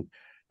 And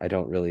I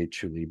don't really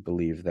truly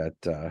believe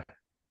that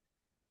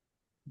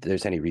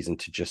there's any reason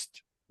to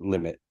just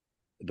limit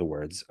the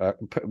words.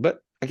 But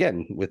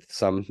again, with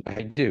some,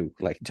 I do,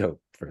 like dope,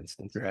 for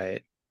instance.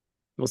 Right.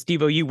 Well,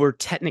 Steve-O, you were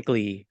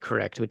technically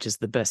correct, which is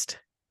the best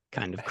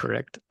kind of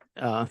correct.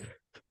 Yeah,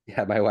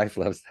 my wife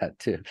loves that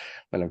too,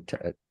 when I'm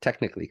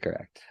technically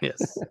correct.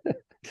 Yes.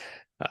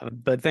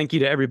 But thank you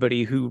to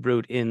everybody who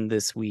wrote in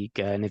this week.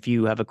 And if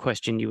you have a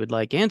question you would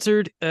like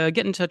answered, get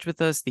in touch with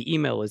us. The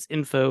email is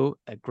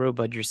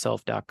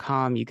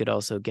info@growbudyourself.com. You could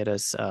also get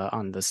us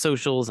on the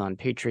socials, on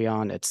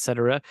Patreon,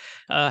 etc.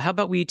 How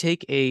about we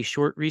take a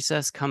short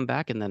recess, come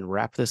back, and then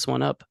wrap this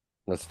one up?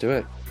 Let's do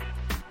it.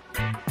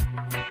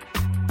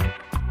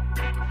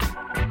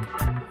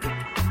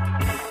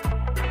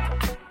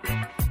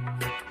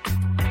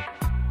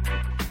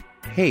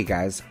 Hey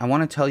guys, I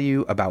want to tell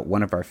you about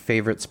one of our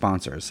favorite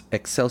sponsors,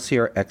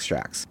 Excelsior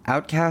Extracts.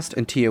 Outcast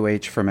and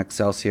TOH from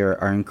Excelsior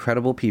are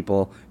incredible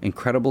people,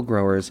 incredible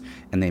growers,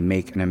 and they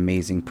make an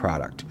amazing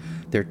product.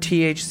 Their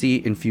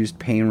THC-infused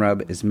pain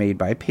rub is made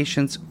by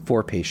patients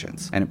for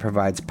patients, and it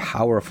provides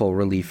powerful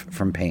relief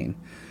from pain.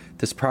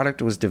 This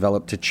product was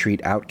developed to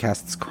treat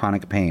Outcast's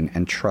chronic pain,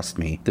 and trust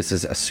me, this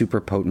is a super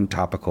potent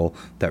topical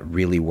that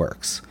really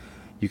works.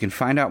 You can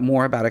find out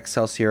more about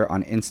Excelsior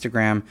on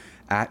Instagram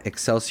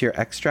 @Excelsior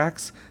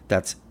Extracts.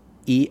 That's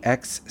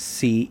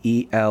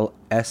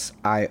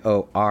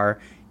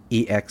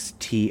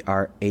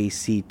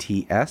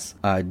EXCELSIOREXTRACTS.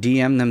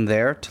 DM them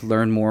there to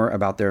learn more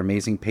about their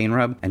amazing pain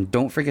rub, and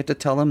don't forget to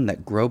tell them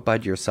that Grow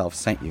Bud Yourself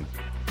sent you.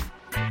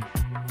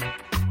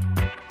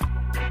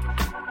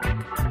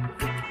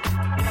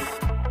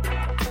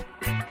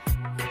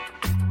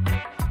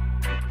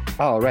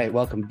 All right,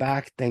 welcome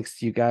back. Thanks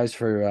to you guys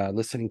for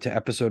listening to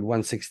episode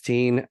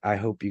 116. I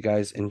hope you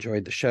guys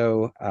enjoyed the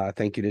show.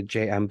 Thank you to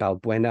J.M.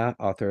 Balbuena,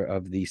 author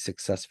of The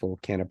Successful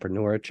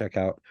Cannapreneur. Check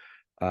out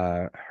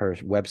her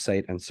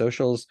website and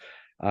socials.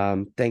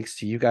 Thanks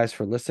to you guys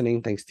for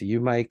listening. Thanks to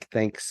you, Mike.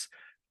 Thanks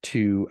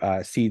to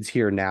Seeds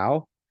Here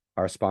Now,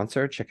 our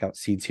sponsor. Check out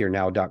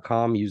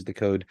seedsherenow.com. Use the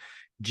code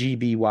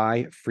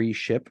GBY free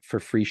ship for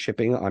free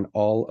shipping on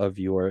all of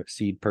your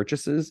seed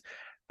purchases.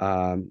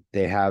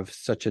 They have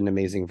such an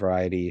amazing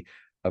variety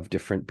of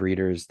different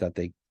breeders that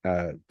they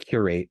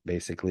curate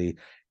basically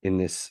in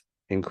this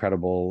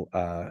incredible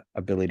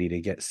ability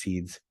to get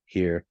seeds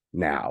here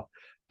now.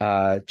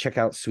 Check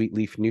out Sweet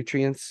Leaf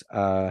Nutrients.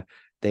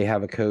 They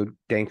have a code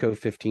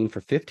DANKO15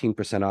 for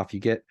 15% off. You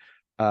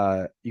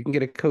can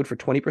get a code for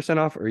 20%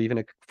 off or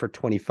even for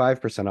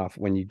 25% off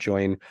when you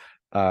join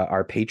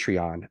our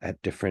Patreon at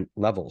different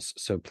levels.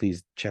 So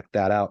please check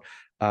that out.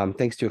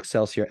 Thanks to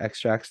Excelsior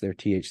Extracts, their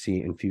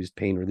THC infused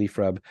pain relief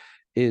rub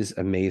is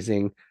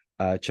amazing.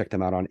 Check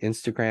them out on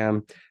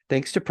Instagram.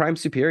 Thanks to Prime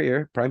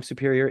Superior. Prime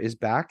Superior is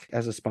back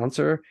as a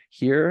sponsor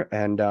here,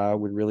 and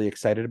we're really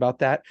excited about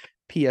that.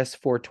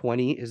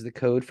 PS420 is the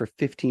code for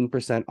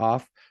 15%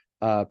 off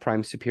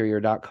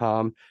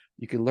primesuperior.com.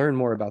 You can learn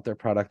more about their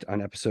product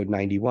on episode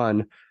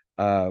 91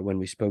 when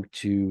we spoke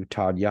to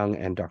Todd Young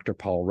and Dr.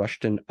 Paul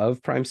Rushton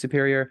of Prime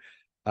Superior.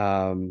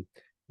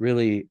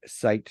 Really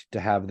psyched to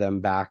have them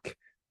back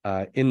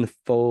in the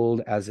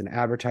fold as an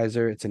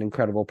advertiser. It's an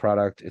incredible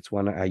product. It's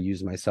one I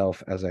use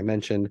myself, as I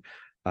mentioned.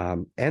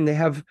 And they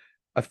have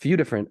a few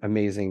different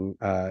amazing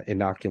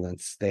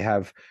inoculants. They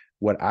have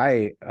what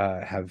I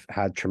have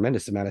had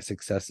tremendous amount of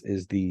success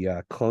is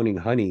the cloning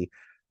honey,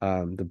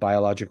 the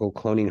biological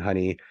cloning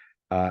honey.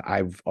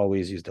 I've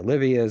always used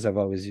Olivia's. I've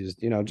always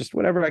used, just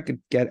whatever I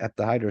could get at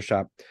the hydro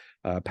shop,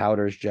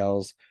 powders,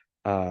 gels.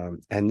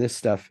 And this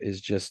stuff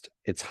is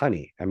it's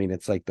honey. I mean,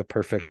 it's like the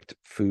perfect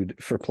food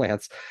for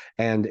plants,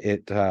 and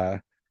it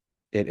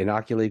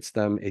inoculates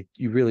them.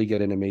 You really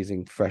get an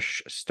amazing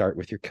fresh start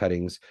with your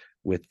cuttings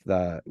with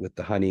the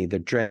honey. The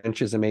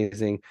drench is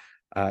amazing.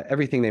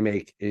 Everything they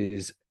make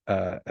is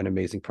an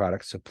amazing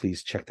product. So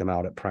please check them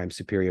out at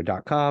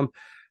primesuperior.com.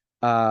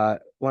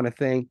 Want to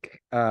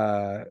thank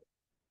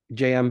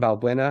J.M.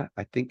 Balbuena.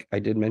 I think I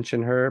did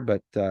mention her,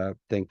 but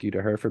thank you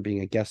to her for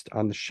being a guest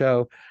on the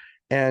show.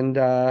 And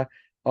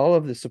all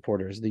of the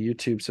supporters, the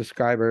YouTube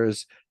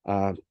subscribers,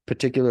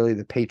 particularly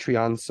the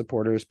Patreon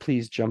supporters,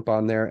 please jump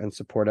on there and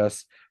support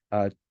us.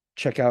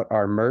 Check out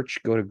our merch.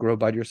 Go to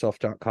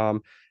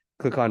growbudyourself.com,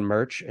 click on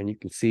merch, and you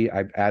can see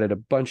I've added a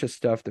bunch of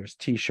stuff. There's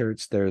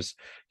t-shirts, there's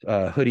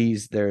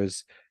hoodies,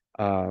 there's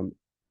all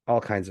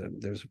kinds of,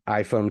 there's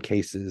iPhone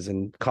cases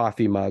and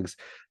coffee mugs.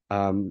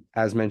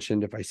 As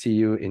mentioned, if I see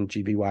you in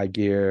GBY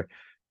gear,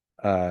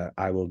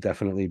 I will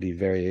definitely be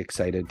very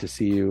excited to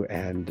see you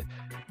and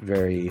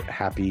very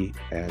happy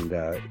and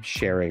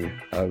sharing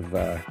of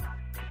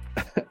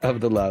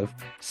the love.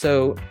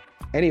 So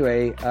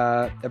anyway,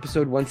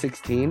 episode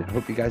 116, I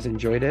hope you guys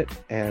enjoyed it,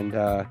 and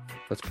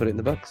let's put it in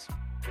the books.